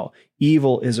case at all.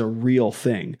 Evil is a real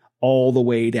thing all the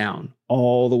way down,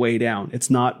 all the way down. It's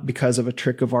not because of a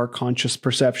trick of our conscious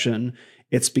perception.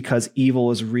 It's because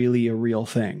evil is really a real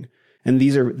thing. And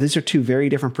these are two very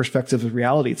different perspectives of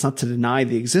reality. It's not to deny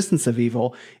the existence of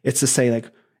evil. It's to say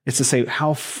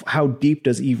how deep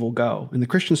does evil go? In the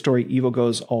Christian story, evil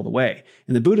goes all the way.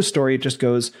 In the Buddhist story, it just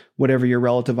goes whatever your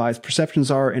relativized perceptions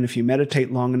are. And if you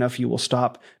meditate long enough, you will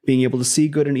stop being able to see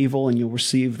good and evil, and you'll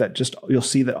see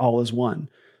that all is one.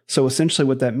 So essentially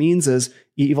what that means is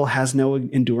evil has no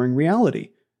enduring reality.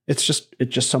 It's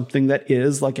just something that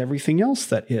is like everything else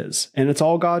that is. And it's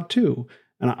all God too.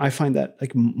 And I find that,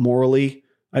 like, morally,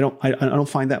 I don't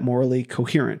find that morally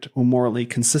coherent or morally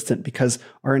consistent, because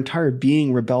our entire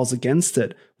being rebels against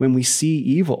it when we see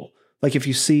evil. Like, if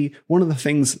you see, one of the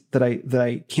things that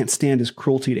I can't stand is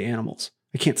cruelty to animals.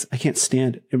 I can't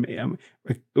stand it.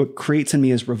 What creates in me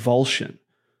is revulsion.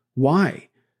 Why?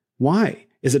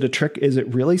 Is it a trick? Is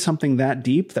it really something that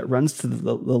deep that runs to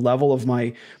the level of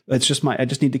I just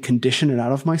need to condition it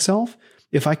out of myself?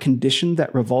 If I conditioned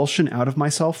that revulsion out of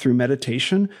myself through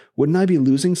meditation, wouldn't I be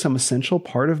losing some essential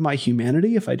part of my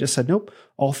humanity if I just said, nope,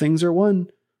 all things are one,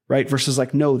 right? Versus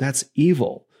like, no, that's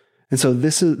evil. And so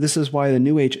this is why the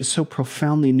New Age is so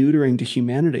profoundly neutering to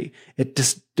humanity. It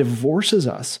just divorces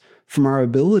us from our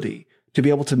ability to be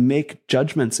able to make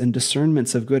judgments and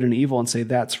discernments of good and evil and say,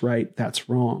 that's right, that's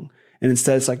wrong. And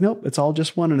instead it's like, nope, it's all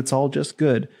just one and it's all just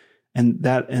good. And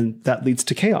that leads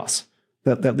to chaos.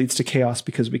 That leads to chaos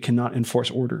because we cannot enforce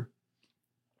order.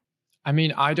 I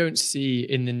mean, I don't see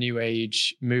in the New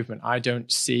Age movement, I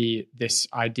don't see this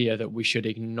idea that we should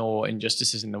ignore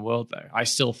injustices in the world, though. I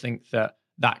still think that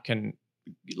can,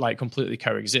 like, completely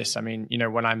coexist. I mean,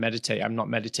 when I meditate, I'm not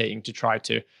meditating to try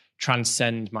to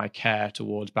transcend my care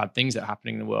towards bad things that are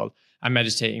happening in the world. I'm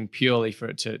meditating purely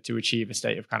to achieve a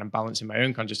state of kind of balance in my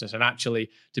own consciousness, and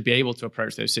actually to be able to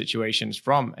approach those situations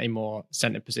from a more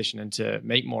centered position and to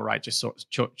make more righteous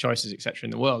choices, etc.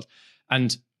 in the world.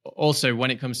 And also,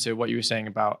 when it comes to what you were saying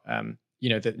about,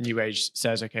 that New Age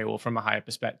says, okay, well, from a higher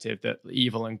perspective, that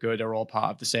evil and good are all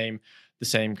part of the same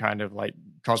kind of like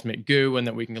cosmic goo, and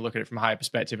that we can look at it from a higher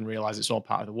perspective and realize it's all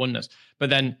part of the oneness.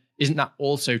 But then, isn't that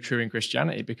also true in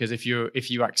Christianity? Because if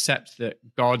you accept that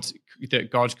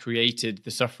God created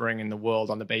the suffering in the world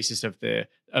on the basis of the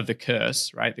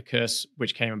curse, right, the curse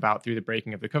which came about through the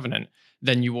breaking of the covenant,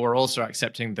 then you are also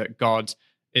accepting that God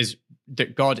is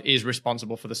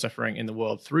responsible for the suffering in the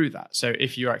world through that. So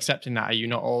if you're accepting that, are you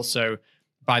not also,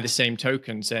 by the same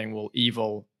token, saying, well,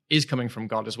 evil is coming from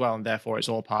God as well, and therefore it's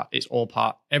all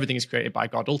part. Everything is created by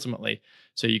God ultimately.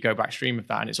 So you go backstream of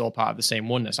that, and it's all part of the same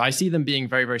oneness. I see them being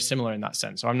very, very similar in that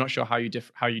sense. So I'm not sure how you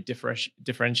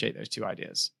differentiate those two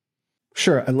ideas.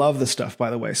 Sure, I love this stuff. By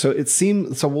the way, so it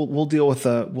seems so. We'll deal with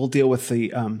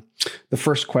the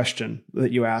first question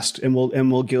that you asked, and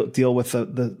we'll deal with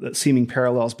the seeming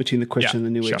parallels between the Christian and the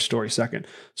New Age story second.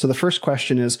 So the first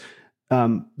question is,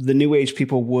 the New Age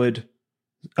people would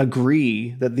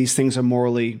agree that these things are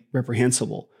morally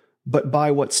reprehensible, but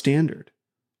by what standard?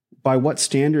 By what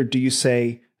standard do you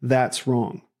say that's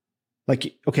wrong?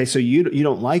 Like, okay, so you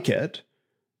don't like it,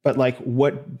 but like,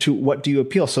 what do you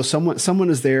appeal? So someone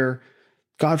is there,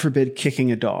 God forbid,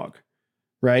 kicking a dog,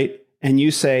 right? And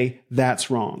you say that's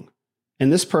wrong,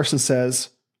 and this person says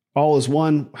all is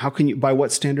one. How can you? By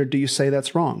what standard do you say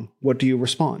that's wrong? What do you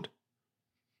respond?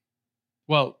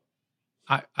 Well,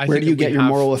 I where do you get your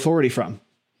moral authority from?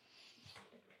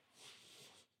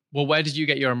 Well, where did you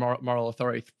get your moral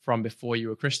authority from before you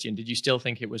were Christian? Did you still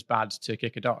think it was bad to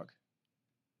kick a dog?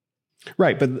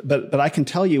 Right, but I can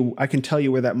tell you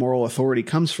where that moral authority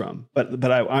comes from. But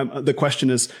the question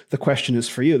is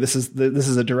for you. This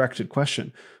is a directed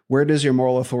question. Where does your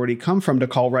moral authority come from to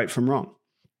call right from wrong?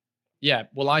 Yeah,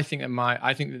 well, I think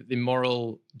that the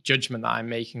moral judgment that I'm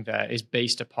making there is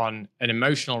based upon an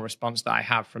emotional response that I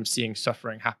have from seeing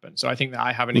suffering happen. So I think that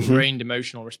I have an ingrained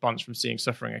emotional response from seeing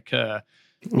suffering occur,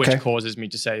 which causes me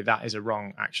to say that is a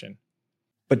wrong action.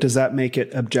 But does that make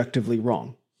it objectively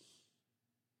wrong?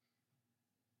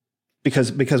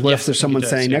 Because what if there's someone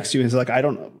standing next to you and is like, I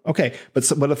don't know. Okay, but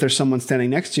what if there's someone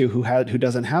standing next to you who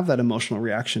doesn't have that emotional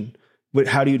reaction?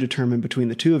 How do you determine between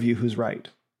the two of you who's right?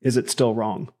 Is it still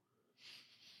wrong?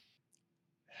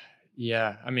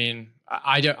 Yeah, I mean,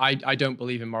 I don't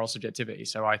believe in moral subjectivity,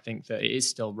 so I think that it is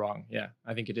still wrong. Yeah,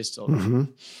 I think it is still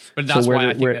wrong. But that's why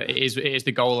I think that it is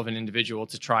the goal of an individual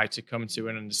to try to come to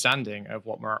an understanding of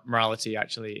what morality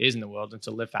actually is in the world and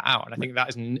to live that out. And I think that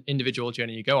is an individual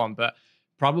journey you go on. But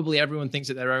probably everyone thinks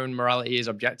that their own morality is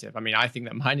objective. I mean, I think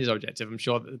that mine is objective. I'm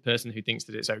sure that the person who thinks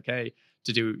that it's okay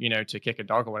to do, to kick a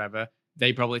dog or whatever,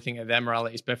 they probably think that their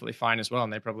morality is perfectly fine as well.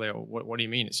 And they probably, what do you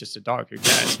mean? It's just a dog. Who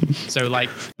cares? So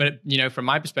but from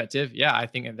my perspective, yeah, I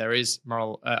think that there is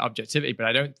moral objectivity, but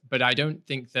I don't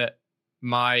think that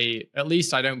at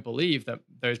least I don't believe that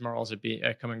those morals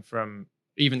are coming from,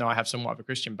 even though I have somewhat of a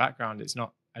Christian background,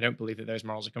 I don't believe that those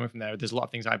morals are coming from there. There's a lot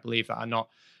of things I believe that are not,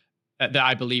 that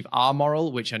I believe are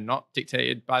moral, which are not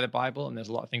dictated by the Bible. And there's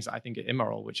a lot of things that I think are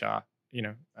immoral, which are,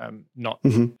 not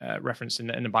referenced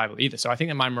in the Bible either. So I think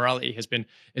that my morality has been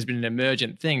an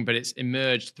emergent thing, but it's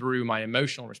emerged through my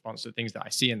emotional response to things that I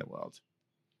see in the world.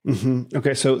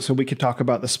 Okay, so we could talk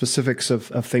about the specifics of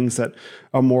things that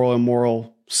are moral and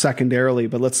immoral secondarily,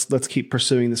 but let's keep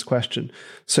pursuing this question.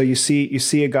 So you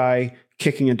see a guy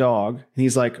kicking a dog, and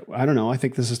he's like, I don't know, I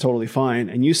think this is totally fine.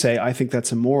 And you say, I think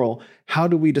that's immoral. How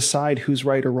do we decide who's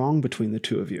right or wrong between the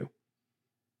two of you?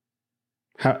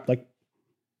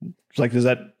 Does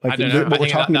that, I don't know. What we're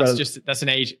talking about that's an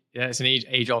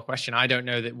age-old question. I don't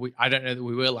know that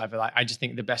we will ever. I just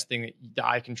think the best thing that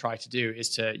I can try to do is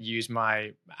to use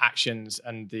my actions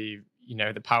and the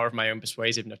power of my own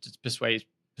persuasiveness to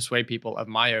persuade people of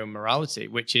my own morality,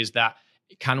 which is that,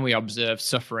 can we observe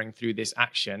suffering through this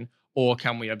action, or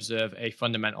can we observe a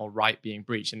fundamental right being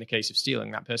breached? In the case of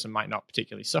stealing, that person might not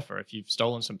particularly suffer. If you've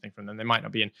stolen something from them, they might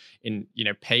not be in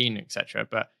pain, etc.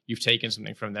 But you've taken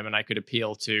something from them, and I could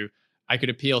appeal to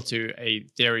a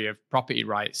theory of property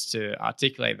rights to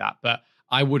articulate that. But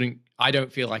I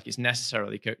don't feel like it's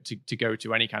necessarily to go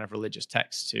to any kind of religious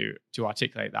text to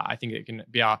articulate that. I think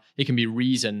it can be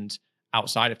reasoned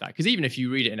outside of that, because even if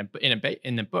you read it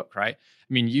in the book, right?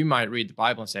 I mean, you might read the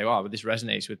Bible and say, "Oh, but this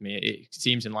resonates with me. It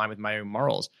seems in line with my own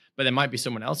morals." But there might be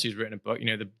someone else who's written a book.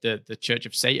 The Church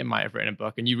of Satan might have written a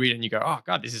book, and you read it and you go, "Oh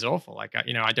God, this is awful. Like,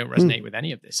 I don't resonate with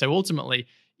any of this." So ultimately,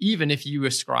 even if you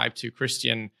ascribe to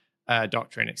Christian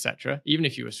doctrine, etc., even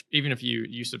if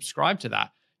you subscribe to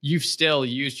that, you've still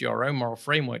used your own moral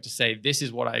framework to say, this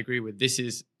is what I agree with. This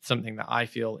is something that I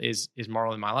feel is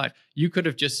moral in my life. You could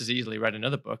have just as easily read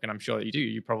another book, and I'm sure that you do.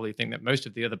 You probably think that most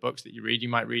of the other books that you read, you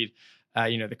might read,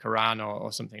 the Quran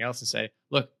or something else and say,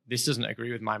 look, this doesn't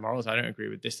agree with my morals. I don't agree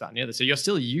with this, that, and the other. So you're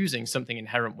still using something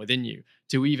inherent within you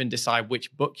to even decide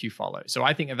which book you follow. So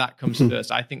I think that comes first.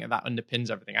 I think that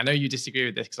underpins everything. I know you disagree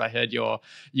with this because I heard your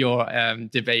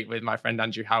debate with my friend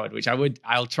Andrew Howard, which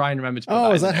I'll try and remember to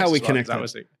put is that how we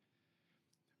connected?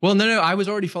 Well, no, I was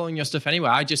already following your stuff anyway.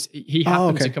 He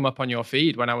happened to come up on your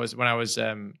feed when I was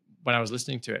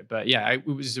listening to it. But yeah, it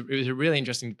was a really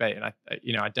interesting debate, and I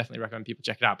definitely recommend people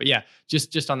check it out. But yeah,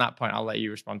 just on that point, I'll let you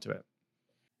respond to it.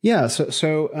 Yeah.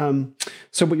 So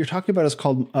what you're talking about is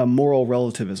called moral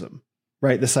relativism,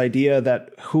 right? This idea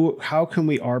that how can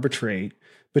we arbitrate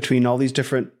between all these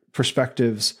different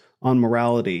perspectives on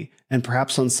morality, and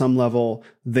perhaps on some level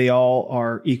they all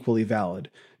are equally valid.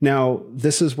 Now,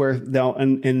 this is where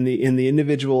in the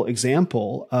individual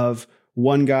example of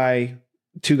one guy,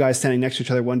 two guys standing next to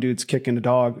each other, one dude's kicking a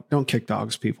dog. Don't kick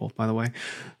dogs, people, by the way.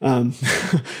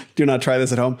 Do not try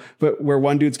this at home. But where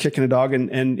one dude's kicking a dog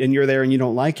and you're there and you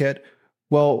don't like it.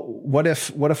 Well, what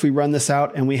if we run this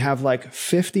out and we have like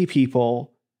 50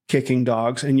 people kicking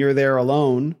dogs and you're there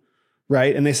alone,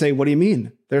 right? And they say, what do you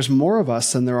mean? There's more of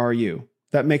us than there are you.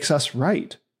 That makes us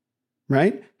right.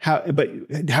 Right? How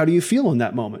do you feel in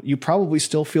that moment? You probably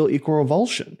still feel equal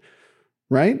revulsion.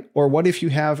 Right? Or what if you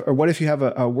have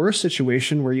a worse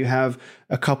situation where you have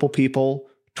a couple people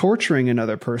torturing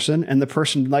another person, and the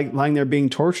person like lying there being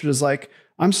tortured is like,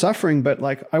 I'm suffering, but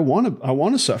like I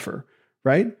want to suffer,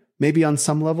 right? Maybe on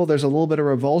some level there's a little bit of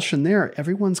revulsion there.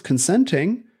 Everyone's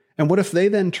consenting. And what if they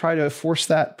then try to force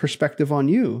that perspective on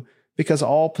you? Because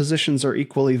all positions are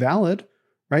equally valid,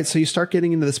 right? So you start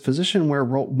getting into this position where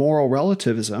moral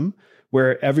relativism,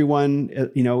 where everyone,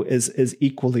 is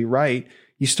equally right.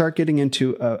 You start getting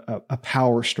into a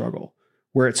power struggle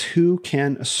where it's who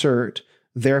can assert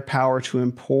their power to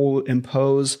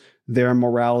impose their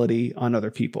morality on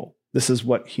other people. This is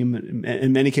what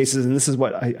in many cases, and this is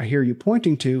what I hear you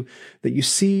pointing to, that you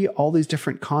see all these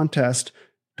different contests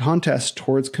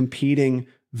towards competing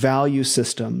value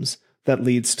systems that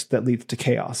leads to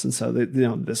chaos. And so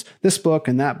this book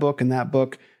and that book and that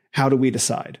book, how do we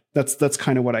decide? That's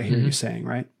kind of what I hear you saying,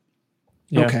 right?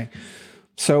 Yeah. Okay.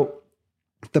 So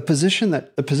the position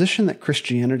that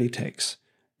Christianity takes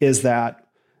is that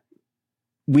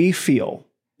we feel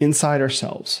inside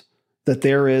ourselves that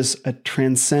there is a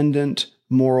transcendent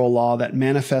moral law that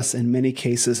manifests in many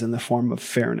cases in the form of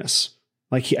fairness.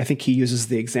 Like I think he uses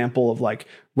the example of like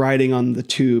riding on the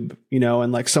tube,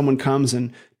 and like someone comes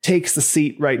and takes the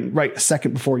seat right a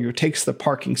second before you, or takes the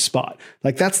parking spot.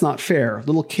 Like that's not fair.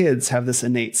 Little kids have this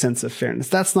innate sense of fairness.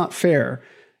 That's not fair.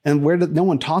 And no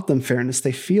one taught them fairness.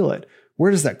 They feel it.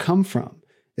 Where does that come from?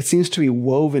 It seems to be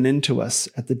woven into us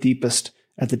at the deepest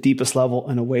level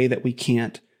in a way that we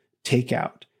can't take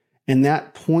out. And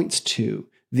that points to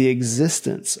the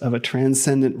existence of a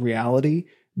transcendent reality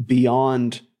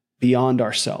beyond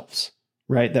ourselves,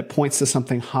 right? That points to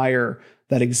something higher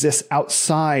that exists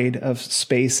outside of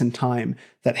space and time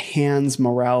that hands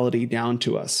morality down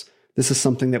to us. This is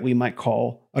something that we might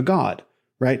call a God,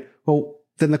 right? Well,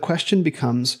 then the question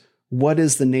becomes, what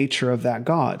is the nature of that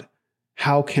God?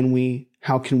 How can we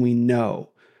know?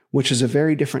 Which is a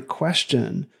very different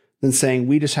question than saying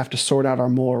we just have to sort out our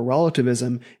moral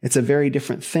relativism. It's a very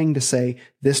different thing to say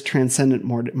this transcendent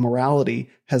morality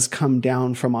has come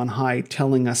down from on high,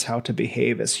 telling us how to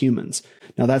behave as humans.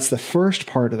 Now, that's the first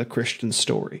part of the Christian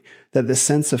story, that the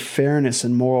sense of fairness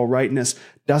and moral rightness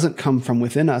doesn't come from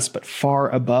within us, but far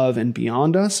above and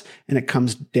beyond us, and it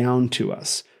comes down to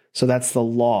us. So that's the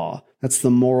law. That's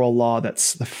the moral law.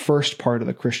 That's the first part of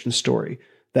the Christian story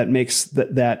that makes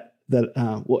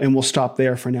and we'll stop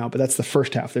there for now, but that's the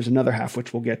first half. There's another half,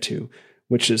 which we'll get to,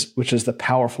 which is the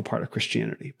powerful part of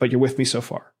Christianity. But you're with me so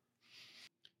far.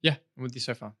 Yeah, I'm with you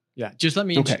so far. Yeah. Just let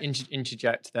me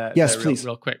interject there, yes, there please.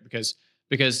 real quick,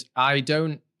 because I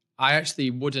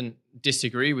actually wouldn't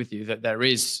disagree with you that there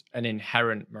is an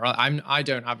inherent morality. I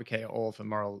don't advocate at all for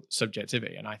moral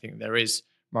subjectivity, and I think there is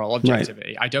moral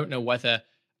objectivity. Right. I don't know whether,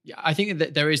 I think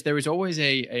that there is always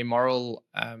a moral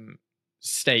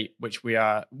state which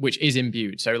is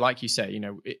imbued. So like you say,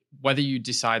 whether you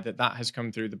decide that has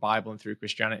come through the Bible and through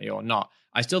Christianity or not,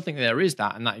 I still think there is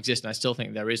that, and that exists, and I still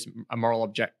think there is a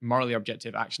morally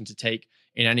objective action to take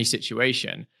in any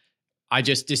situation. I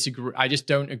just disagree. I just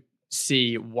don't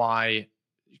see why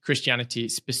Christianity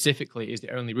specifically is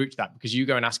the only route to that, because you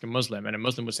go and ask a Muslim and a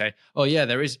Muslim will say, oh yeah,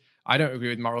 there is, I don't agree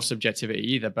with moral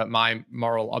subjectivity either, but my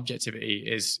moral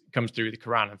objectivity comes through the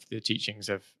Quran and through the teachings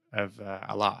of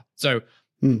Allah. So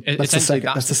that's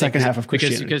the second half of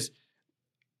Christianity. Because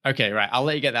okay, right. I'll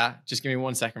let you get that. Just give me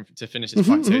 1 second to finish this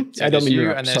point. So I don't mean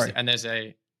you and there's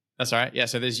a that's all right. Yeah.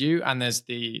 So there's you and there's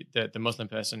the Muslim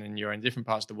person, and you're in different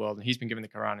parts of the world, and he's been given the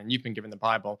Quran and you've been given the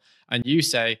Bible, and you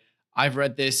say, I've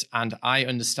read this and I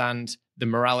understand the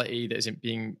morality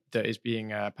that is being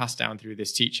passed down through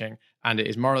this teaching, and it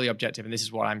is morally objective, and this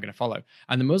is what I'm going to follow.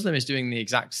 And the Muslim is doing the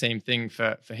exact same thing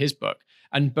for his book.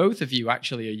 And both of you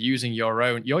actually are using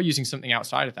you're using something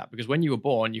outside of that, because when you were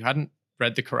born, you hadn't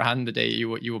read the Quran the day you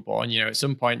were born. At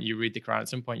some point you read the Quran, at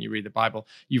some point you read the Bible.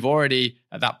 You've already,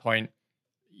 at that point,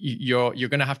 you're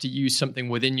going to have to use something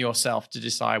within yourself to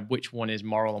decide which one is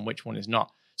moral and which one is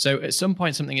not. So at some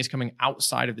point, something is coming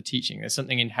outside of the teaching. There's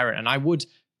something inherent. And I would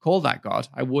call that God.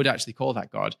 I would actually call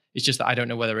that God. It's just that I don't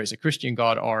know whether it's a Christian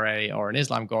God or an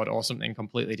Islam God or something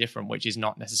completely different, which is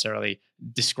not necessarily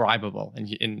describable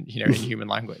in human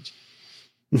language.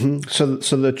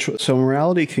 Mm-hmm. So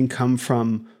morality can come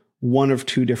from one of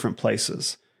two different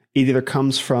places. It either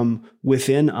comes from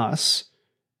within us,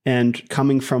 and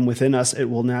coming from within us, it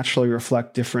will naturally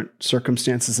reflect different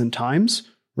circumstances and times,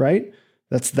 right?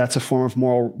 That's a form of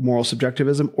moral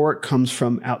subjectivism, or it comes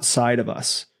from outside of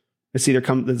us. There's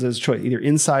a choice, either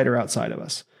inside or outside of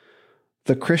us.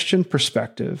 The Christian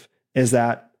perspective is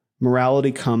that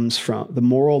the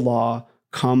moral law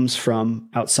comes from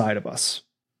outside of us,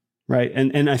 right?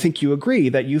 And I think you agree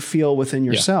that you feel within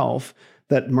yourself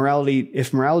that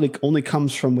if morality only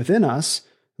comes from within us,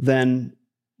 then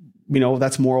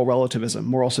that's moral relativism,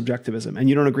 moral subjectivism, and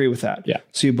you don't agree with that. Yeah.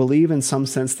 So you believe in some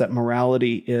sense that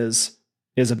morality is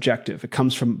objective. It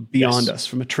comes from beyond us,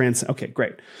 from a Okay,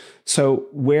 great.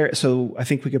 So I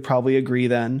think we could probably agree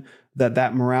then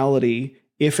that morality,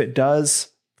 if it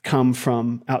does come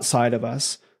from outside of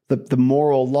us, the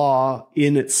moral law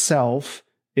in itself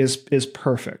is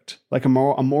perfect. Like a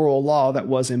moral law that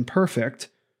was imperfect,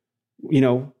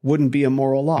 wouldn't be a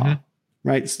moral law,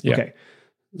 right? Yeah. Okay.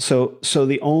 So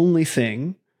the only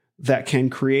thing that can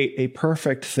create a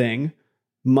perfect thing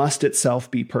must itself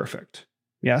be perfect.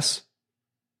 Yes?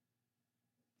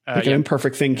 An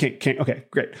imperfect thing can't. Okay,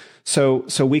 great. So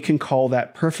we can call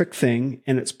that perfect thing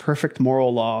and its perfect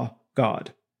moral law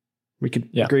God. We could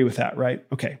agree with that, right?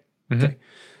 Okay. Mm-hmm. Okay.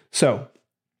 So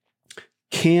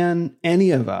can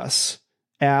any of us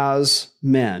as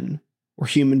men or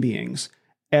human beings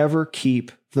ever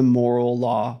keep the moral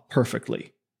law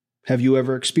perfectly? Have you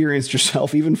ever experienced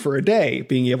yourself, even for a day,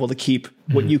 being able to keep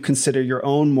what you consider your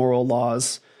own moral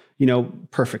laws,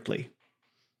 perfectly?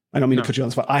 I don't mean to put you on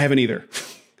the spot. I haven't either.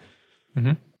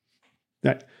 Mm-hmm.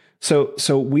 Right.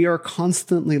 So we are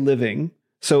constantly living.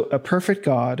 So a perfect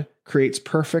God creates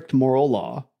perfect moral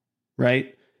law,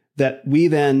 right? That we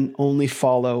then only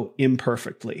follow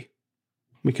imperfectly.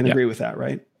 We can agree with that,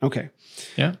 right? Okay.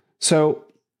 Yeah. So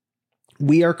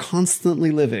we are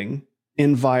constantly living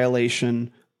in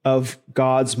violation of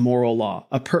God's moral law.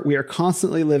 We are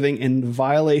constantly living in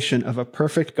violation of a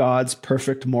perfect God's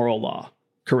perfect moral law.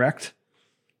 Correct?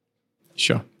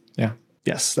 Sure. Yeah.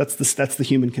 Yes, that's the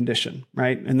human condition,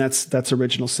 right? And that's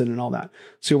original sin and all that.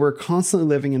 So we're constantly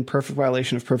living in perfect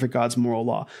violation of perfect God's moral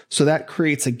law. So that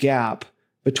creates a gap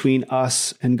between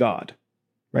us and God,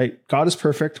 right? God is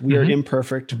perfect. We are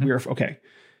imperfect. We are okay.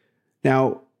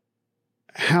 Now,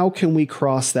 how can we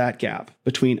cross that gap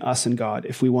between us and God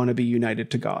if we want to be united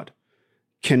to God?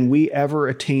 Can we ever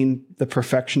attain the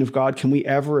perfection of God? Can we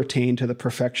ever attain to the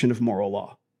perfection of moral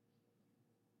law?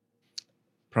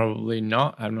 Probably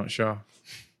not. I'm not sure.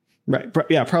 Right.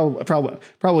 Yeah,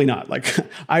 probably not. Like,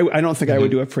 I don't think I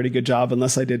would do a pretty good job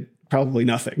unless I did probably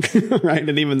nothing, right?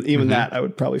 And even that I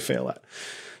would probably fail at.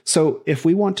 So if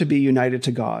we want to be united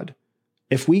to God,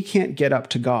 if we can't get up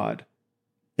to God,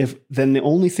 then the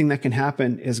only thing that can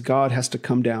happen is God has to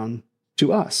come down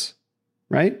to us,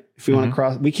 right? If we want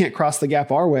to we can't cross the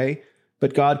gap our way,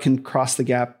 but God can cross the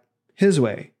gap his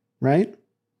way, right?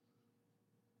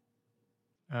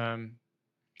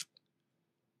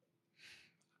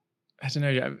 I don't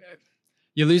know.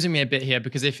 You're losing me a bit here,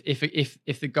 because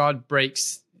if the God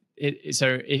breaks it,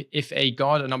 so if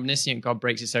an omniscient God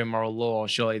breaks its own moral law,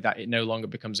 surely that it no longer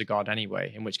becomes a God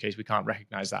anyway. In which case, we can't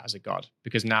recognize that as a God,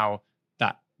 because now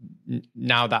that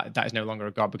is no longer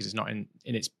a God, because it's not in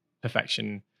its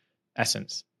perfection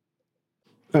essence.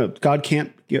 God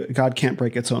can't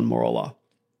break its own moral law.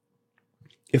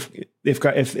 If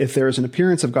there is an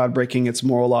appearance of God breaking its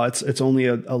moral law, it's only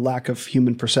a lack of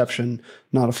human perception,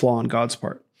 not a flaw on God's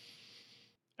part.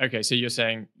 Okay, so you're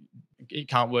saying it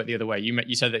can't work the other way.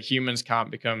 You said that humans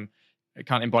can't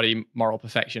embody moral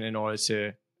perfection in order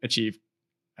to achieve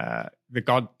the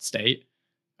God state,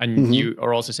 and you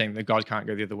are also saying that God can't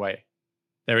go the other way.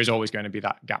 There is always going to be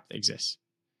that gap that exists.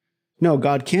 No,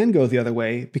 God can go the other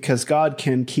way, because God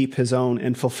can keep his own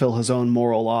and fulfill his own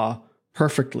moral law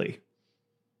perfectly.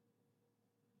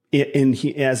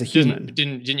 As a human,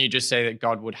 didn't you just say that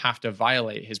God would have to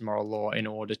violate his moral law in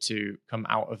order to come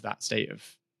out of that state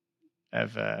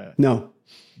of no,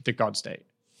 the God state?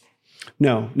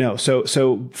 No. So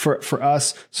for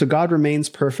us, so God remains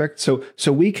perfect. So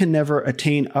we can never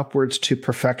attain upwards to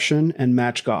perfection and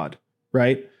match God,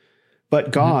 right?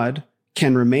 But God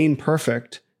can remain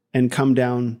perfect and come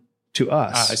down to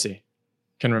us. I see.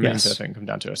 Can remain perfect and come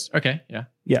down to us. Okay, yeah.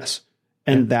 Yes.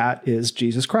 And that is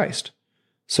Jesus Christ.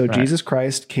 So Jesus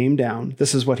Christ came down.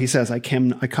 This is what he says: I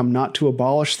come not to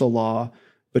abolish the law,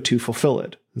 but to fulfill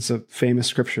it. It's a famous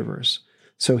scripture verse.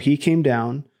 So he came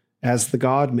down as the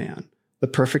God-man, the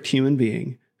perfect human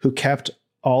being who kept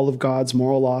all of God's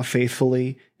moral law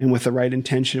faithfully and with the right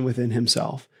intention within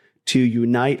himself to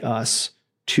unite us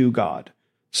to God.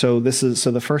 So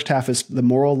the first half is the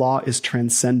moral law is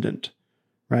transcendent,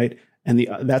 right? And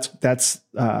that's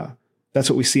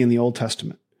what we see in the Old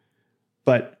Testament.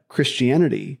 But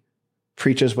Christianity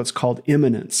preaches what's called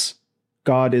immanence.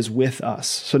 God is with us.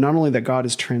 So not only that God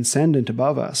is transcendent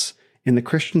above us, in the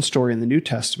Christian story in the New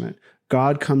Testament,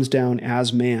 God comes down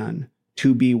as man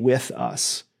to be with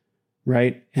us,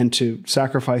 right? And to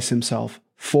sacrifice himself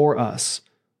for us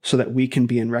so that we can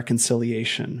be in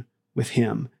reconciliation with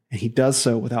him. And he does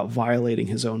so without violating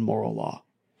his own moral law.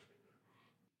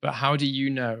 But how do you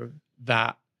know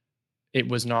that it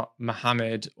was not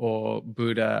Muhammad or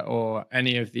Buddha or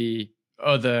any of the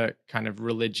other kind of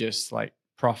religious like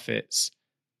prophets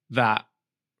that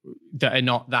are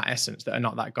not that essence, that are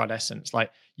not that God essence?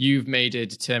 Like, you've made a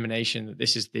determination that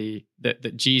this is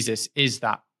that Jesus is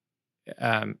that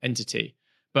entity,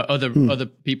 but other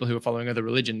people who are following other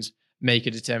religions make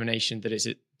a determination that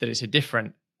it's a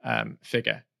different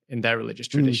figure in their religious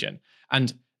tradition,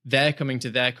 and they're coming to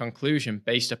their conclusion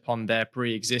based upon their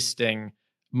pre-existing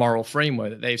moral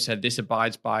framework that they've said, this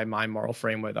abides by my moral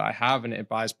framework that I have, and it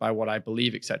abides by what I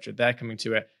believe, etc. They're coming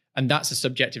to it, and that's a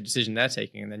subjective decision they're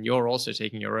taking. And then you're also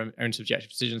taking your own subjective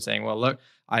decision, saying, well, look,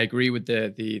 I agree with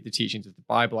the teachings of the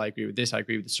Bible. I agree with this. I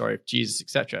agree with the story of Jesus,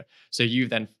 etc. So you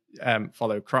then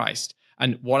follow Christ.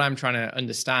 And what I'm trying to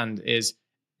understand is,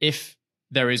 if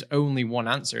there is only one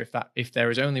answer, if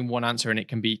there is only one answer, and it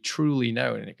can be truly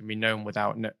known, and it can be known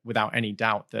without any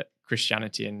doubt that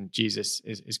Christianity and Jesus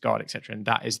is God, etc., and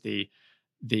that is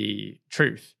the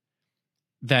truth,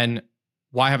 then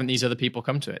why haven't these other people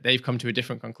come to it? They've come to a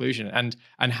different conclusion. And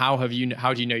how do you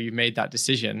know you've made that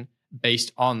decision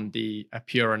based on a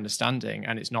pure understanding,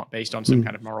 and it's not based on some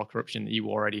kind of moral corruption that you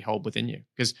already hold within you?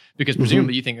 Because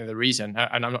presumably you think that the reason,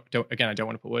 and I don't want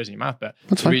to put words in your mouth, but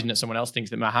the reason that someone else thinks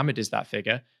that Muhammad is that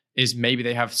figure is maybe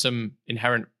they have some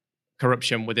inherent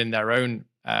corruption within their own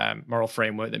moral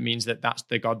framework that means that that's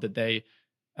the God that they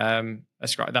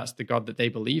ascribe, that's the God that they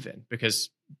believe in,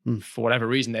 because for whatever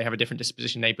reason they have a different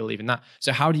disposition, they believe in that.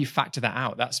 So how do you factor that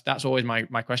out? That's always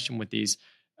my question with these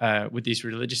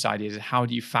religious ideas. How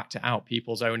do you factor out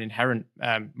people's own inherent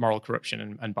moral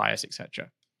corruption and bias,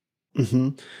 etc.?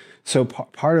 So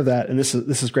part of that, and this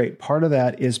is great. Part of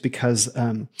that is because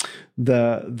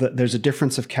there's a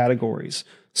difference of categories.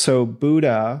 So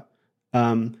Buddha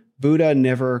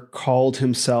never called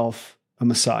himself a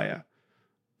Messiah.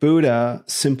 Buddha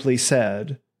simply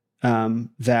said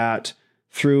that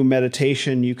through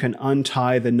meditation you can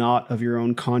untie the knot of your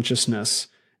own consciousness,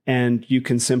 and you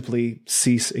can simply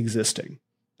cease existing.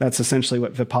 That's essentially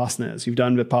what Vipassana is. You've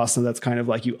done Vipassana. That's kind of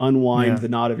like you unwind the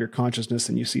knot of your consciousness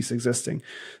and you cease existing.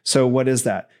 So what is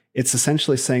that? It's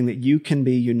essentially saying that you can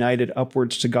be united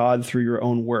upwards to God through your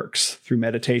own works, through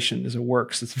meditation. Is a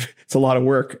works. It's a lot of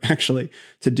work actually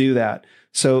to do that.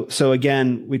 So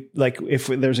again, if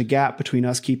there's a gap between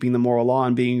us keeping the moral law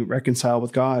and being reconciled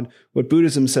with God, what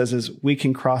Buddhism says is we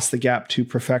can cross the gap to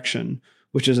perfection,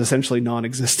 which is essentially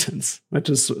non-existence. Which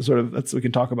is we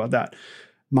can talk about that.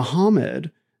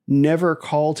 Muhammad never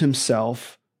called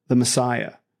himself the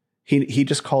Messiah. He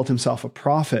just called himself a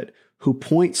prophet who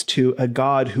points to a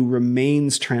God who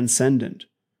remains transcendent.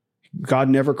 God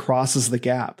never crosses the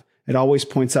gap. It always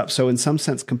points up. So in some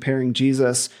sense, comparing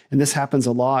Jesus, and this happens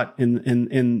a lot in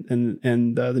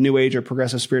the New Age or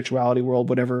progressive spirituality world,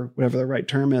 whatever the right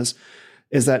term is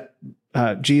that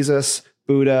Jesus,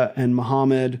 Buddha, and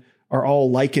Muhammad are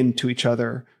all likened to each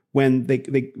other when they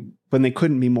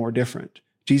couldn't be more different.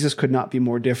 Jesus could not be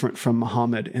more different from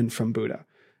Muhammad and from Buddha,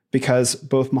 because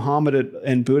both Muhammad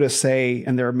and Buddha say,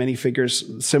 and there are many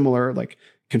figures similar, like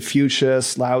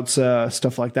Confucius, Lao Tzu,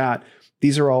 stuff like that.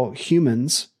 These are all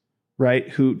humans, right,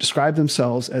 who describe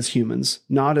themselves as humans,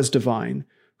 not as divine,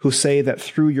 who say that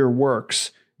through your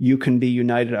works, you can be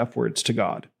united upwards to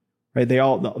God, right? They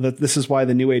all know that. This is why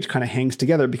the New Age kind of hangs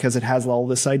together, because it has all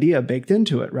this idea baked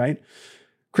into it, right?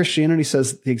 Christianity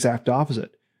says the exact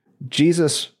opposite.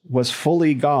 Jesus was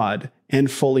fully God and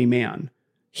fully man.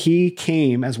 He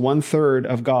came as 1/3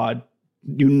 of God,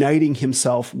 uniting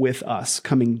himself with us,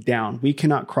 coming down. We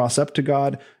cannot cross up to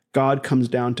God. God comes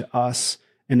down to us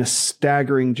in a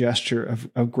staggering gesture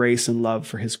of grace and love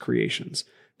for his creations.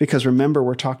 Because remember,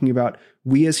 we're talking about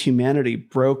we as humanity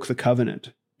broke the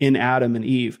covenant in Adam and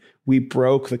Eve. We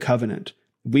broke the covenant.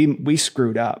 We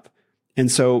screwed up.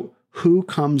 And so who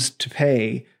comes to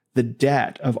pay the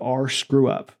debt of our screw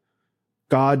up?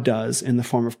 God does in the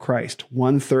form of Christ.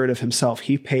 1/3 of himself.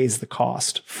 He pays the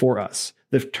cost for us.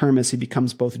 The term is he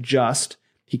becomes both just,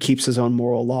 he keeps his own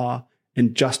moral law,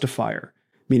 and justifier,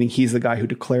 meaning he's the guy who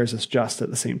declares us just at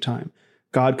the same time.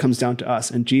 God comes down to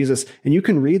us, and Jesus, and you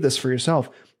can read this for yourself.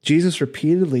 Jesus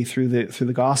repeatedly through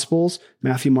the Gospels,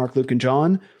 Matthew, Mark, Luke, and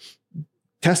John,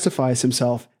 testifies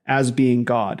himself as being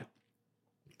God,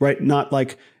 right? Not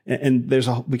like, and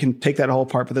we can take that all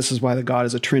apart, but this is why the God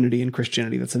is a Trinity in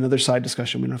Christianity. That's another side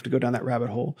discussion. We don't have to go down that rabbit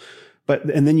hole.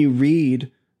 And then you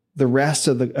read the rest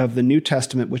of the New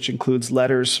Testament, which includes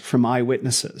letters from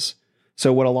eyewitnesses.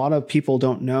 So what a lot of people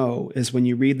don't know is when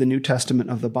you read the New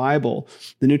Testament of the Bible,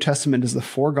 the New Testament is the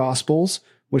 4 Gospels,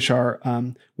 which are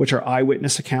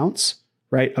eyewitness accounts,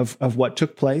 right, of what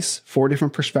took place, 4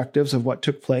 different perspectives of what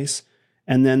took place.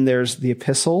 And then there's the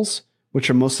epistles, which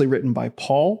are mostly written by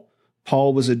Paul.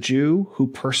 Paul was a Jew who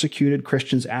persecuted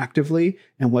Christians actively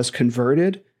and was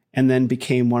converted and then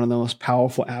became one of the most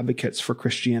powerful advocates for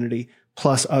Christianity,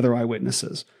 plus other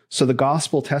eyewitnesses. So the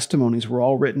gospel testimonies were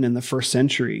all written in the first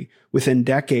century within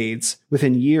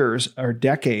years or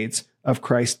decades of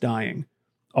Christ dying,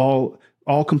 all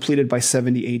completed by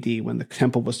 70 AD when the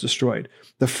temple was destroyed.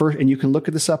 And you can look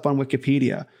at this up on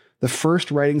Wikipedia, the first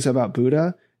writings about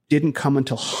Buddha didn't come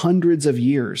until hundreds of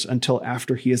years until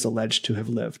after he is alleged to have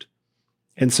lived.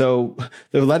 And so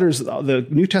the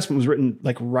New Testament was written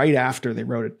like right after they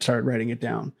started writing it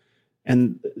down.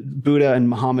 And Buddha and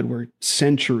Muhammad were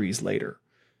centuries later.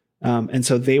 And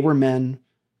so they were men,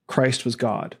 Christ was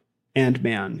God and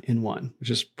man in one, which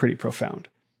is pretty profound.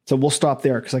 So we'll stop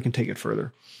there because I can take it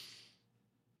further.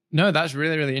 No, that's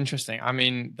really, really interesting. I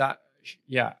mean,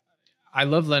 I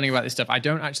love learning about this stuff. I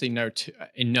don't actually know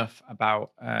enough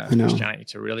about Christianity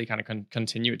to really kind of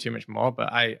continue it too much more,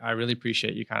 but I really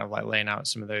appreciate you kind of like laying out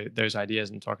some of those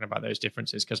ideas and talking about those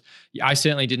differences, because I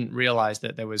certainly didn't realize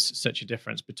that there was such a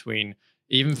difference between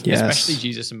especially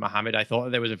Jesus and Muhammad. I thought that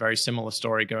there was a very similar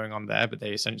story going on there, but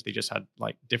they essentially just had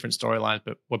like different storylines,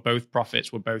 but were both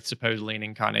prophets, were both supposedly an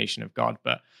incarnation of God,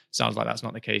 but sounds like that's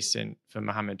not the case for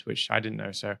Muhammad, which I didn't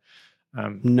know. So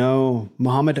no,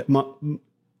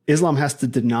 Islam has to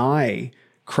deny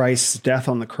Christ's death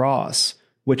on the cross,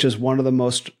 which is one of the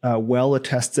most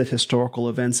well-attested historical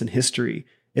events in history.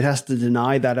 It has to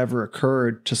deny that ever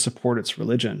occurred to support its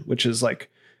religion, which is like,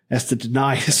 has to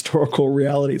deny historical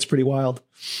reality. It's pretty wild.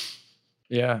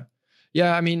 Yeah.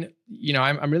 Yeah. I mean,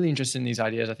 I'm really interested in these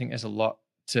ideas. I think there's a lot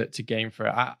to gain for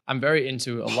it. I'm very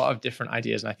into a lot of different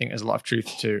ideas, and I think there's a lot of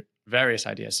truth to various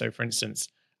ideas. So for instance,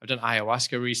 I've done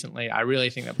ayahuasca recently. I really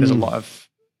think that there's a lot of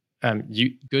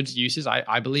good uses,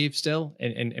 I believe, still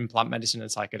in plant medicine and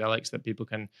psychedelics that people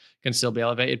can still be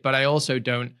elevated. But I also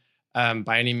don't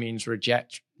by any means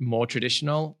reject more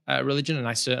traditional religion. And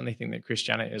I certainly think that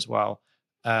Christianity as well,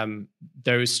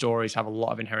 those stories have a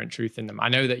lot of inherent truth in them. I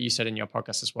know that you said in your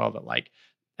podcast as well that like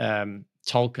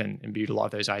Tolkien imbued a lot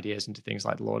of those ideas into things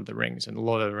like Lord of the Rings, and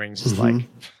Lord of the Rings is like,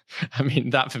 I mean,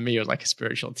 that for me was like a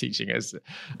spiritual teaching.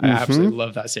 I absolutely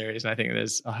love that series, and I think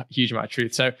there's a huge amount of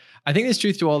truth. So I think there's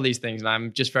truth to all these things, and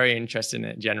I'm just very interested in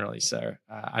it generally. So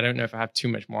I don't know if I have too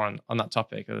much more on that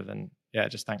topic, other than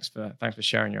just thanks for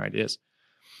sharing your ideas.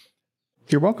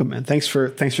 You're welcome, man. Thanks for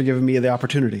giving me the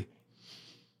opportunity.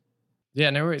 Yeah,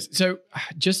 no worries. So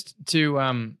just to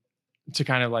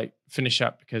kind of like finish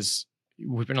up, because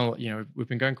we've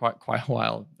been going quite a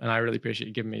while, and I really appreciate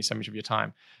you giving me so much of your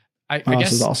time. I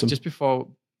guess this is awesome. just before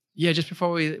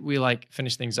we like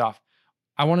finish things off,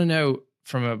 I want to know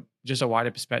from just a wider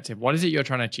perspective, what is it you're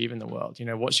trying to achieve in the world?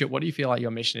 What do you feel like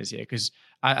your mission is here? Because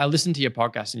I listened to your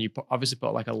podcast, and you obviously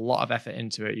put like a lot of effort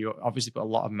into it. You obviously put a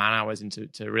lot of man hours into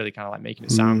really kind of like making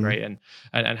it sound great and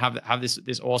have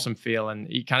this awesome feel. And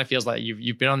it kind of feels like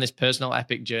you've been on this personal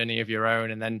epic journey of your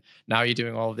own, and then now you're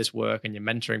doing all of this work and you're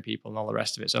mentoring people and all the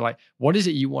rest of it. So like, what is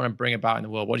it you want to bring about in the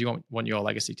world? What do you want your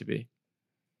legacy to be?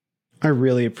 I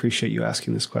really appreciate you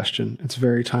asking this question. It's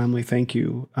very timely. Thank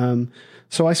you.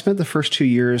 So I spent the first 2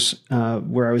 years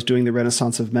where I was doing the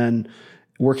Renaissance of Men,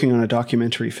 working on a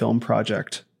documentary film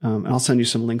project. And I'll send you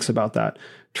some links about that,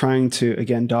 trying to,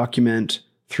 again, document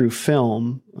through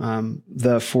film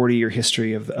the 40-year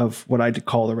history of what I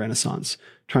call the Renaissance,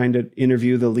 trying to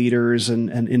interview the leaders and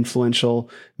influential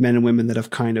men and women that have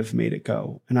kind of made it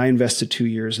go. And I invested 2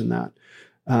 years in that.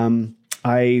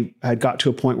 I had got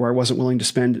to a point where I wasn't willing to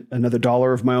spend another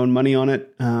dollar of my own money on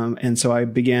it. And so I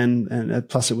began, and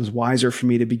plus it was wiser for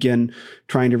me to begin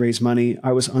trying to raise money.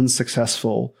 I was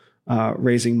unsuccessful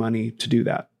raising money to do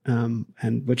that,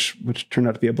 and which turned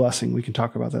out to be a blessing. We can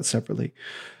talk about that separately.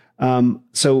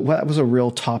 So that was a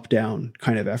real top-down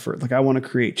kind of effort. Like, I want to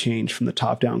create change from the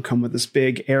top down, come with this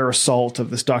big air assault of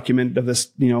this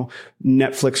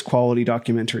Netflix quality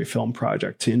documentary film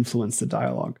project to influence the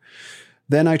dialogue.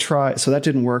 Then so that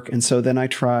didn't work. And so then I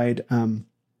tried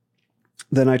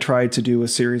to do a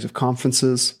series of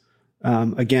conferences,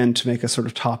 again, to make a sort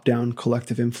of top-down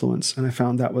collective influence. And I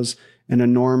found that was an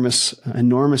enormous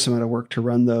amount of work to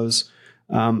run those.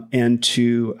 And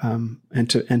to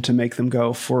make them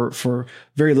go for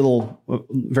very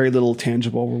little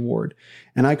tangible reward.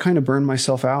 And I kind of burned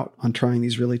myself out on trying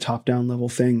these really top down level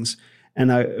things. And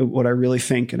what I really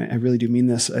think, and I really do mean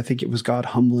this, I think it was God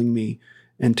humbling me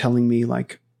and telling me,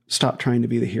 like, stop trying to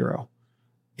be the hero.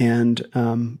 And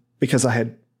because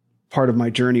part of my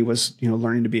journey was,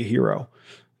 learning to be a hero.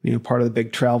 Part of the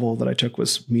big travel that I took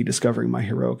was me discovering my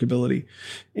heroic ability.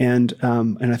 And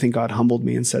I think God humbled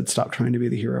me and said, stop trying to be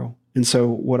the hero. And so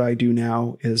what I do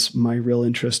now is, my real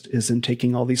interest is in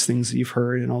taking all these things that you've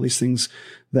heard and all these things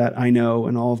that I know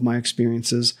and all of my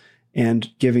experiences, and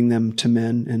giving them to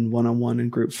men in one-on-one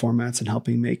and group formats, and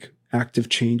helping make active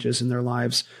changes in their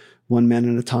lives, one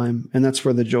man at a time. And that's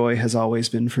where the joy has always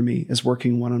been for me, is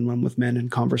working one-on-one with men in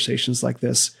conversations like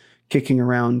this, kicking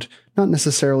around not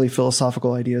necessarily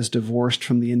philosophical ideas divorced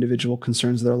from the individual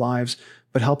concerns of their lives,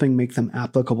 but helping make them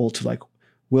applicable to, like,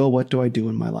 Will, what do I do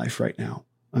in my life right now?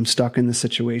 I'm stuck in this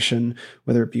situation,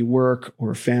 whether it be work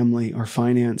or family or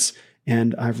finance,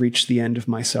 and I've reached the end of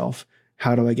myself.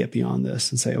 How do I get beyond this?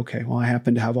 And say, okay, well, I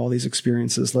happen to have all these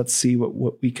experiences. Let's see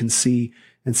what we can see,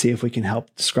 and see if we can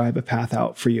help describe a path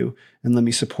out for you. And let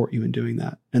me support you in doing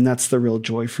that. And that's the real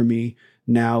joy for me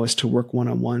now, is to work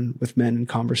one-on-one with men in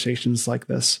conversations like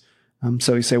this.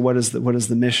 So you say, what is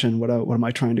the mission? What am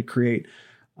I trying to create?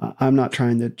 I'm not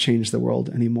trying to change the world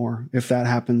anymore. If that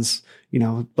happens,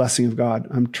 blessing of God,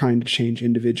 I'm trying to change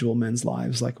individual men's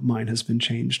lives like mine has been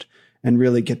changed, and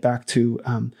really get back to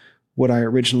what I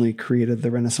originally created the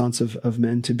Renaissance of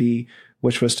men to be,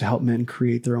 which was to help men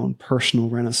create their own personal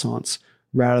Renaissance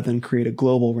rather than create a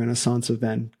global Renaissance of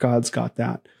men. God's got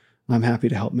that. I'm happy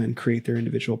to help men create their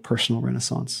individual personal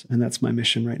Renaissance. And that's my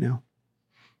mission right now.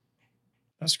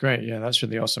 That's great. Yeah, that's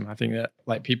really awesome. I think that,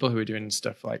 like, people who are doing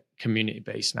stuff like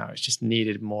community-based now, it's just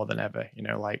needed more than ever.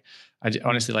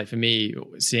 Honestly, like, for me,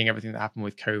 seeing everything that happened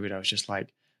with COVID, I was just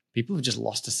like, people have just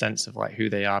lost a sense of, like, who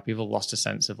they are. People have lost a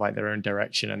sense of, like, their own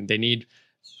direction, and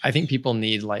I think people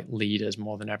need, like, leaders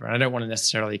more than ever. And I don't want to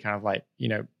necessarily kind of, like,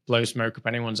 blow smoke up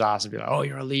anyone's ass and be like, oh,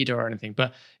 you're a leader or anything.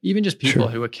 But even just people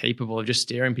who are capable of just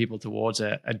steering people towards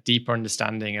a deeper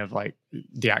understanding of, like,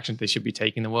 the actions they should be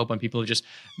taking in the world, when people have just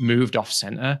moved off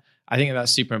center. I think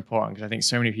that's super important, because I think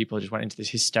so many people just went into this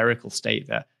hysterical state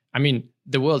that, I mean,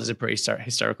 the world is a pretty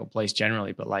hysterical place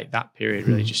generally, but, like, that period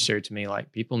really just showed to me,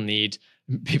 like, people need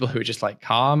people who are just, like,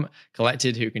 calm,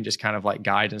 collected, who can just kind of, like,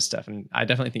 guide and stuff. And I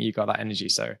definitely think you got that energy.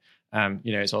 So,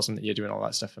 it's awesome that you're doing all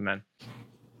that stuff for men.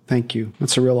 Thank you.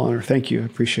 That's a real honor. Thank you. I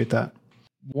appreciate that.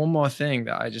 One more thing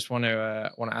that I just want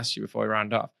to ask you before we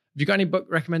round off. Have you got any book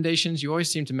recommendations? You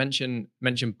always seem to mention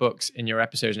books in your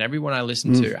episodes, and everyone I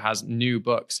listen to has new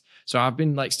books. So I've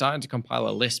been, like, starting to compile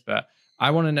a list, but I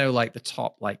want to know, like, the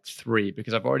top, like, 3,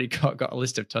 because I've already got a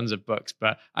list of tons of books,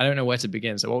 but I don't know where to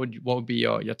begin. So what would be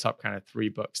your top kind of 3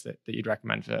 books that you'd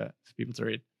recommend for people to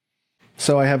read?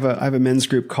 So I have a men's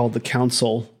group called The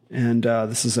Council, and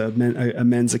this is a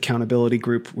men's accountability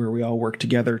group where we all work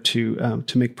together to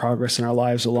make progress in our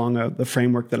lives along the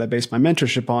framework that I base my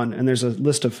mentorship on. And there's a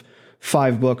list of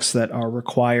 5 books that are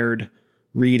required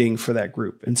reading for that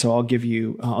group, and so I'll give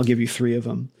you 3 of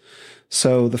them.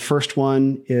 So the first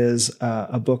one is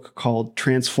a book called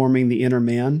Transforming the Inner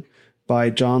Man by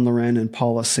John Loren and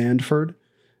Paula Sandford.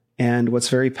 And what's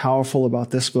very powerful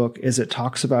about this book is it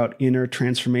talks about inner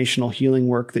transformational healing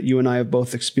work that you and I have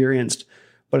both experienced,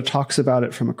 but it talks about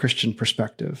it from a Christian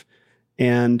perspective.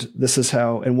 And this is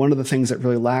and one of the things that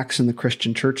really lacks in the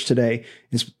Christian church today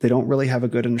is they don't really have a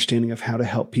good understanding of how to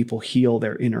help people heal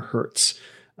their inner hurts.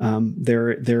 I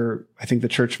think the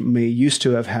church may used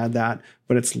to have had that,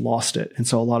 but it's lost it. And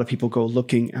so a lot of people go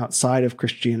looking outside of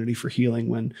Christianity for healing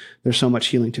when there's so much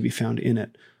healing to be found in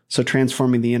it. So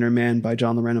Transforming the Inner Man by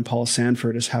John Loren and Paula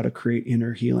Sandford is how to create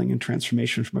inner healing and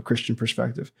transformation from a Christian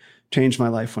perspective. Changed my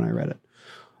life when I read it.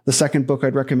 The second book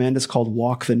I'd recommend is called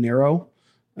Walk the Narrow.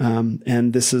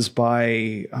 And this is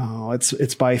by,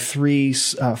 it's by 3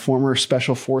 former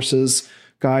Special Forces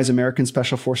guys, American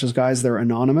Special Forces guys. They're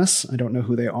anonymous. I don't know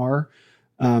who they are.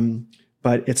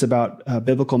 But it's about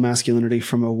biblical masculinity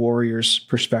from a warrior's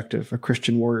perspective, a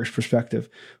Christian warrior's perspective.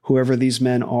 Whoever these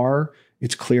men are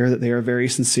It's clear that they are very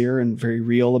sincere and very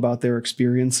real about their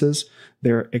experiences.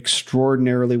 They're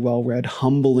extraordinarily well-read,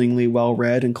 humblingly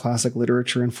well-read in classic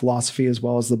literature and philosophy, as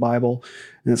well as the Bible.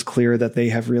 And it's clear that they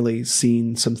have really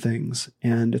seen some things.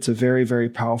 And it's a very, very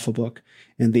powerful book.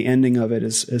 And the ending of it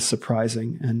is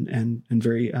surprising and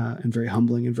very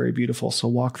humbling and very beautiful. So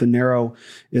Walk the Narrow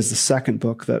is the second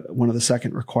book, one of the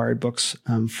second required books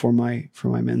for my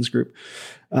men's group.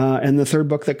 And the third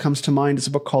book that comes to mind is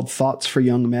a book called Thoughts for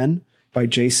Young Men by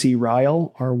J.C.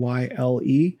 Ryle,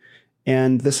 R-Y-L-E.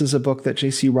 And this is a book that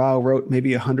J.C. Ryle wrote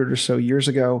maybe 100 or so years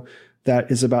ago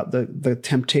that is about the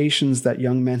temptations that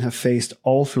young men have faced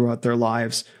all throughout their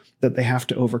lives that they have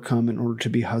to overcome in order to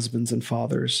be husbands and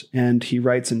fathers. And he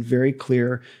writes in very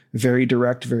clear, very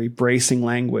direct, very bracing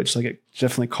language. Like, it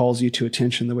definitely calls you to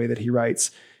attention the way that he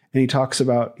writes. And he talks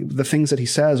about the things that he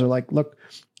says are like, look,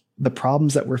 the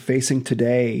problems that we're facing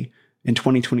today in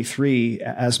 2023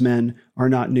 as men are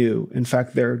not new. In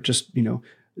fact, they're just,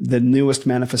 the newest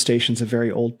manifestations of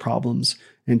very old problems.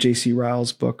 And J.C.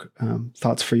 Ryle's book,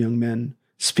 Thoughts for Young Men,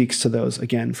 speaks to those,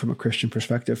 again, from a Christian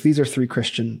perspective. These are 3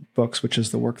 Christian books, which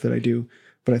is the work that I do.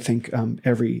 But I think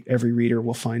every reader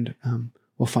will find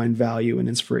value and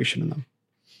inspiration in them.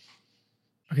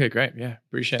 Okay, great. Yeah,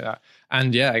 appreciate that.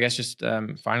 And yeah, I guess just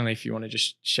finally, if you want to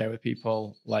just share with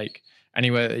people, like,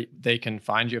 anywhere they can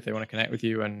find you if they want to connect with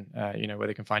you, and where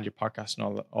they can find your podcast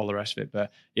and all the rest of it.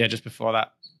 But yeah, just before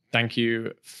that, thank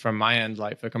you from my end,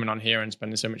 like, for coming on here and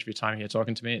spending so much of your time here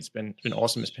talking to me. It's been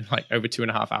awesome. It's been like over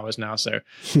 2.5 hours now. So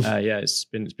yeah, it's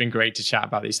been great to chat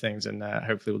about these things, and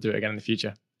hopefully we'll do it again in the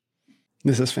future.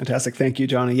 This is fantastic. Thank you,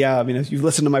 Johnny. Yeah, I mean, if you've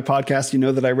listened to my podcast, you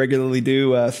know that I regularly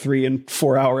do 3 and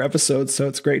 4 hour episodes. So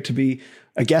it's great to be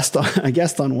a guest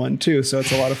on one too. So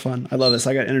it's a lot of fun. I love this.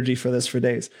 I got energy for this for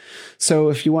days. So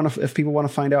if people want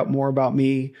to find out more about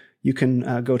me, you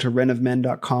can go to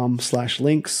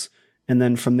renofmen.com/links. And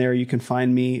then from there, you can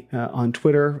find me on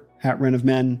Twitter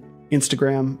 @renofmen,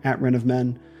 Instagram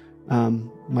 @renofmen.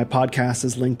 My podcast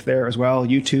is linked there as well.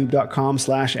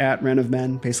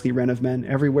 YouTube.com/@renofmen, basically Ren of Men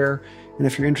everywhere. And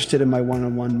if you're interested in my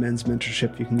one-on-one men's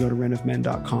mentorship, you can go to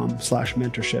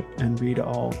renofmen.com/mentorship and read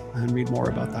more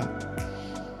about that.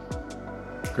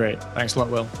 Great. Thanks a lot,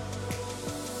 Will.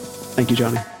 Thank you,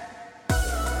 Johnny.